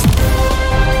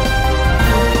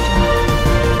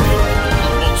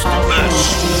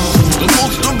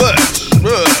 The best.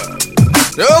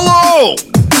 Hello!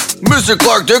 Mr.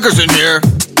 Clark Dickerson here.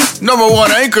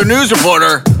 #1 anchor news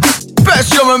reporter.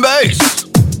 Best Drum and Bass.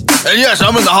 And yes,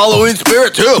 I'm in the Halloween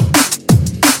spirit too.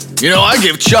 You know, I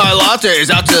give chai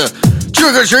lattes out to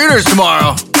trick-or-treaters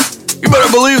tomorrow. You better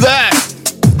believe that.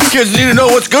 Kids need to know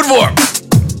what's good for them.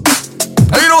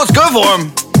 And you know what's good for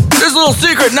them? This little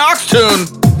secret Knox tune.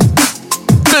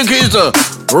 Think he's the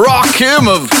Rakim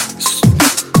of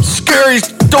scary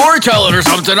storytelling or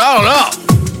something. I don't know.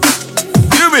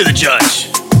 You be the judge.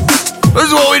 This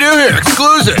is what we do here.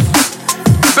 Exclusive.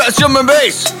 Best Drum and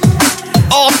Bass.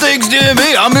 All things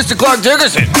DMV. I'm Mr. Clark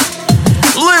Dickerson.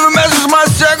 Leave a message with my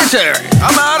secretary.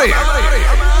 I'm out of here.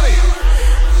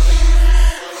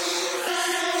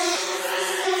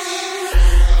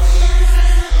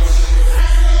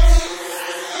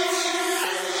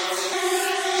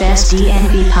 Best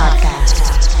DNB Podcast.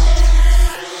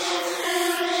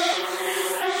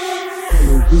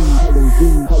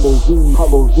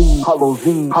 Hollow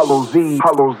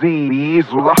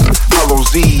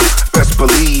Z, best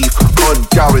believe,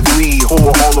 undoubtedly,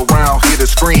 horror all around, hear the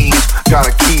screams,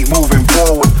 gotta keep moving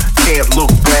forward, can't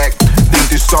look back, think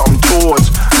there's something towards,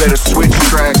 better switch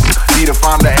tracks, need to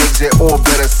find the exit or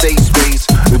better save space,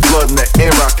 the blood in the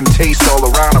air I can taste all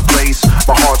around the place,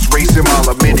 my heart's racing mile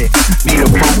a minute, need a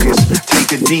focus,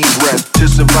 take a deep breath, to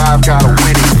survive gotta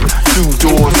win it, 2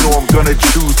 doors so I'm gonna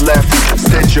choose left.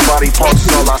 Stench your body parts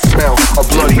is all I smell. A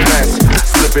bloody mess,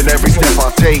 slipping every step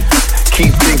I take.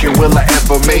 Keep thinking, will I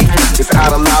ever make? It's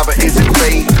out of lava, is it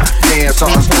fate? Damn,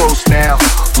 something's close now.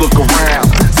 Look around,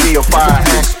 see a fire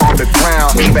axe on the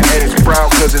ground. Aim at its brow,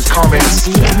 cause it's coming.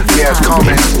 Yeah, it's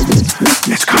coming.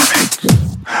 It's coming.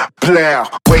 Plow,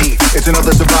 wait, it's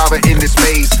another survivor in this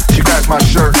maze. She grabs my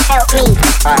shirt. Help me.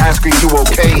 I ask her, you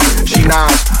okay? She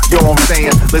nods. Yo, I'm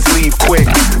saying, let's leave quick.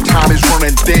 Time is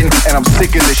running thin, and I'm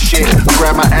sick of this shit.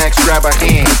 Grab my axe, grab her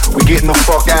hand. We're getting the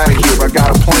fuck out of here. I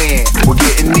got a plan. We're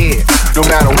getting near. No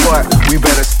matter what, we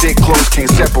better stick close,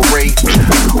 can't separate.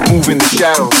 Move in the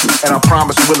shadows, and I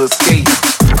promise we'll escape.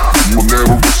 You'll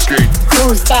never escape.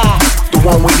 Who's that? The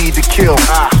one we need to kill.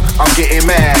 I'm getting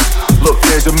mad. Look,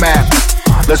 there's a map.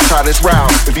 Let's try this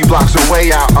route. If he blocks our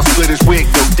way out, I'll split his wig,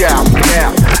 no doubt.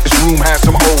 Now, this room has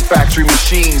some old factory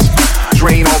machines.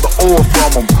 Drain all the ore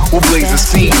from them, we'll blaze a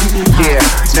scene. Yeah,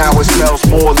 now it smells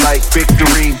more like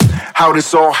victory. How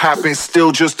this all happened,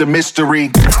 still just a mystery.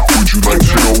 Would you like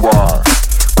to know why?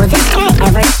 Will this guy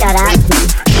ever shut up?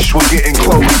 Shh, we're getting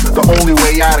close. The only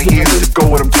way out of here is to go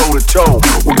with him toe to toe.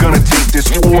 We're gonna take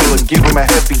this oil and give him a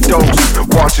heavy dose.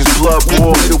 Watch his blood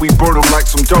boil till we burn him like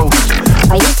some dope.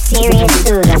 Are you serious?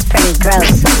 Ooh, that's pretty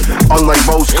gross. Unlike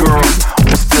most girls,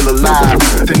 we're still alive.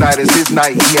 Tonight is his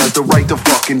night, he has the right to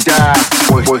fucking die.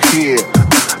 We're here.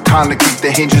 Time to kick the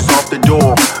hinges off the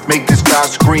door. Make this guy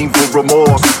scream for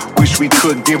remorse. Wish we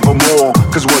could give him more,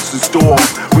 cause what's in store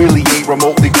really ain't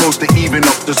remotely close to even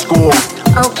up the score.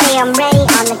 Okay, I'm ready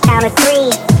on the count of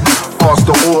 3. Toss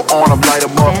the ore on him, light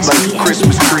him up like a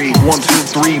Christmas tree. 1, 2,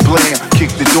 3, blam. Kick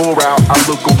the door out, I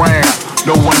look around.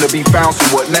 No one to be found, so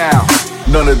what now?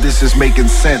 None of this is making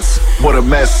sense. What a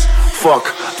mess. Fuck,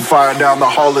 the fire down the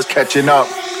hall is catching up.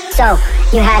 So,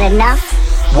 you had enough?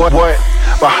 What?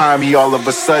 Behind me all of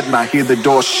a sudden I hear the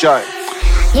door shut.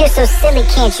 You're so silly,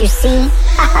 can't you see?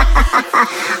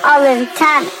 All of the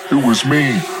time. It was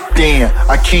me. Damn,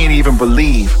 I can't even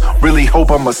believe. Really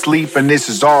hope I'm asleep and this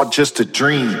is all just a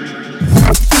dream.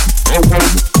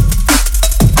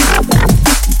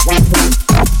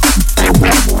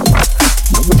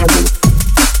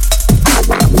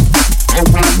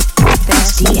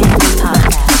 That's the end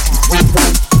podcast.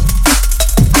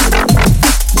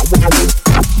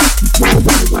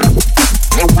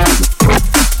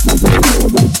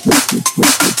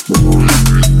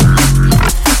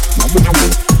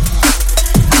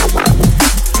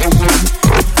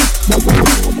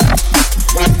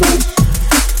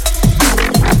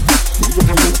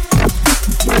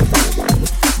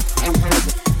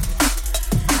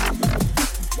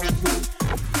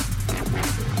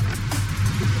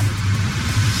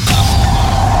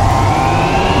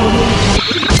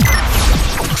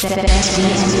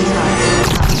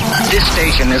 This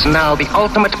station is now the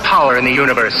ultimate power in the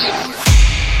universe.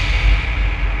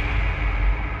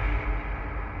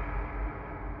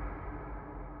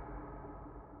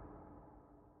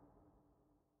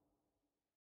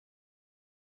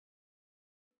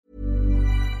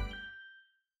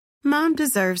 Mom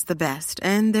deserves the best,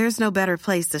 and there's no better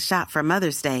place to shop for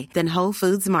Mother's Day than Whole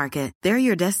Foods Market. They're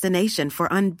your destination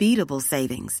for unbeatable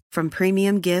savings, from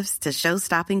premium gifts to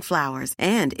show-stopping flowers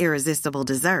and irresistible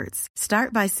desserts.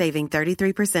 Start by saving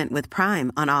 33% with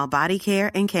Prime on all body care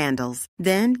and candles.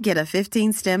 Then get a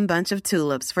 15-stem bunch of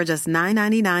tulips for just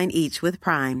 $9.99 each with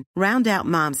Prime. Round out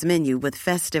Mom's menu with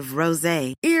festive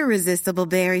rosé, irresistible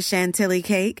berry chantilly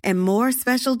cake, and more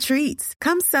special treats.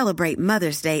 Come celebrate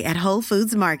Mother's Day at Whole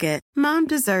Foods Market. Mom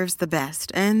deserves the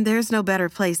best, and there's no better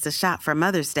place to shop for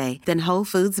Mother's Day than Whole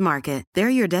Foods Market. They're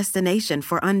your destination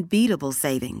for unbeatable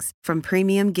savings, from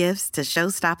premium gifts to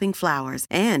show-stopping flowers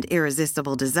and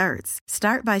irresistible desserts.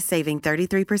 Start by saving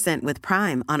 33% with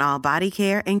Prime on all body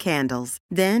care and candles.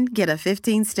 Then get a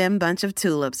 15-stem bunch of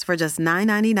tulips for just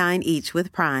 $9.99 each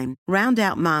with Prime. Round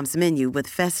out Mom's menu with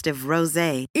festive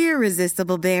rosé,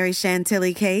 irresistible berry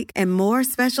chantilly cake, and more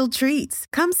special treats.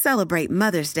 Come celebrate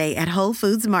Mother's Day at Whole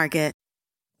Foods Market.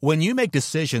 When you make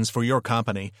decisions for your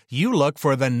company, you look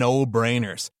for the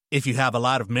no-brainers. If you have a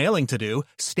lot of mailing to do,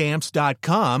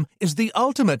 Stamps.com is the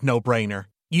ultimate no-brainer.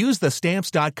 Use the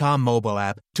Stamps.com mobile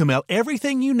app to mail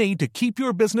everything you need to keep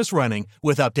your business running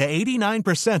with up to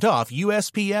 89% off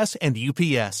USPS and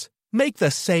UPS. Make the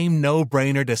same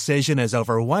no-brainer decision as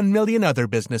over 1 million other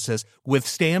businesses with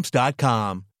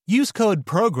Stamps.com. Use code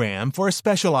PROGRAM for a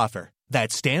special offer.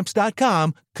 That's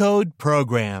Stamps.com, code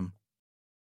PROGRAM.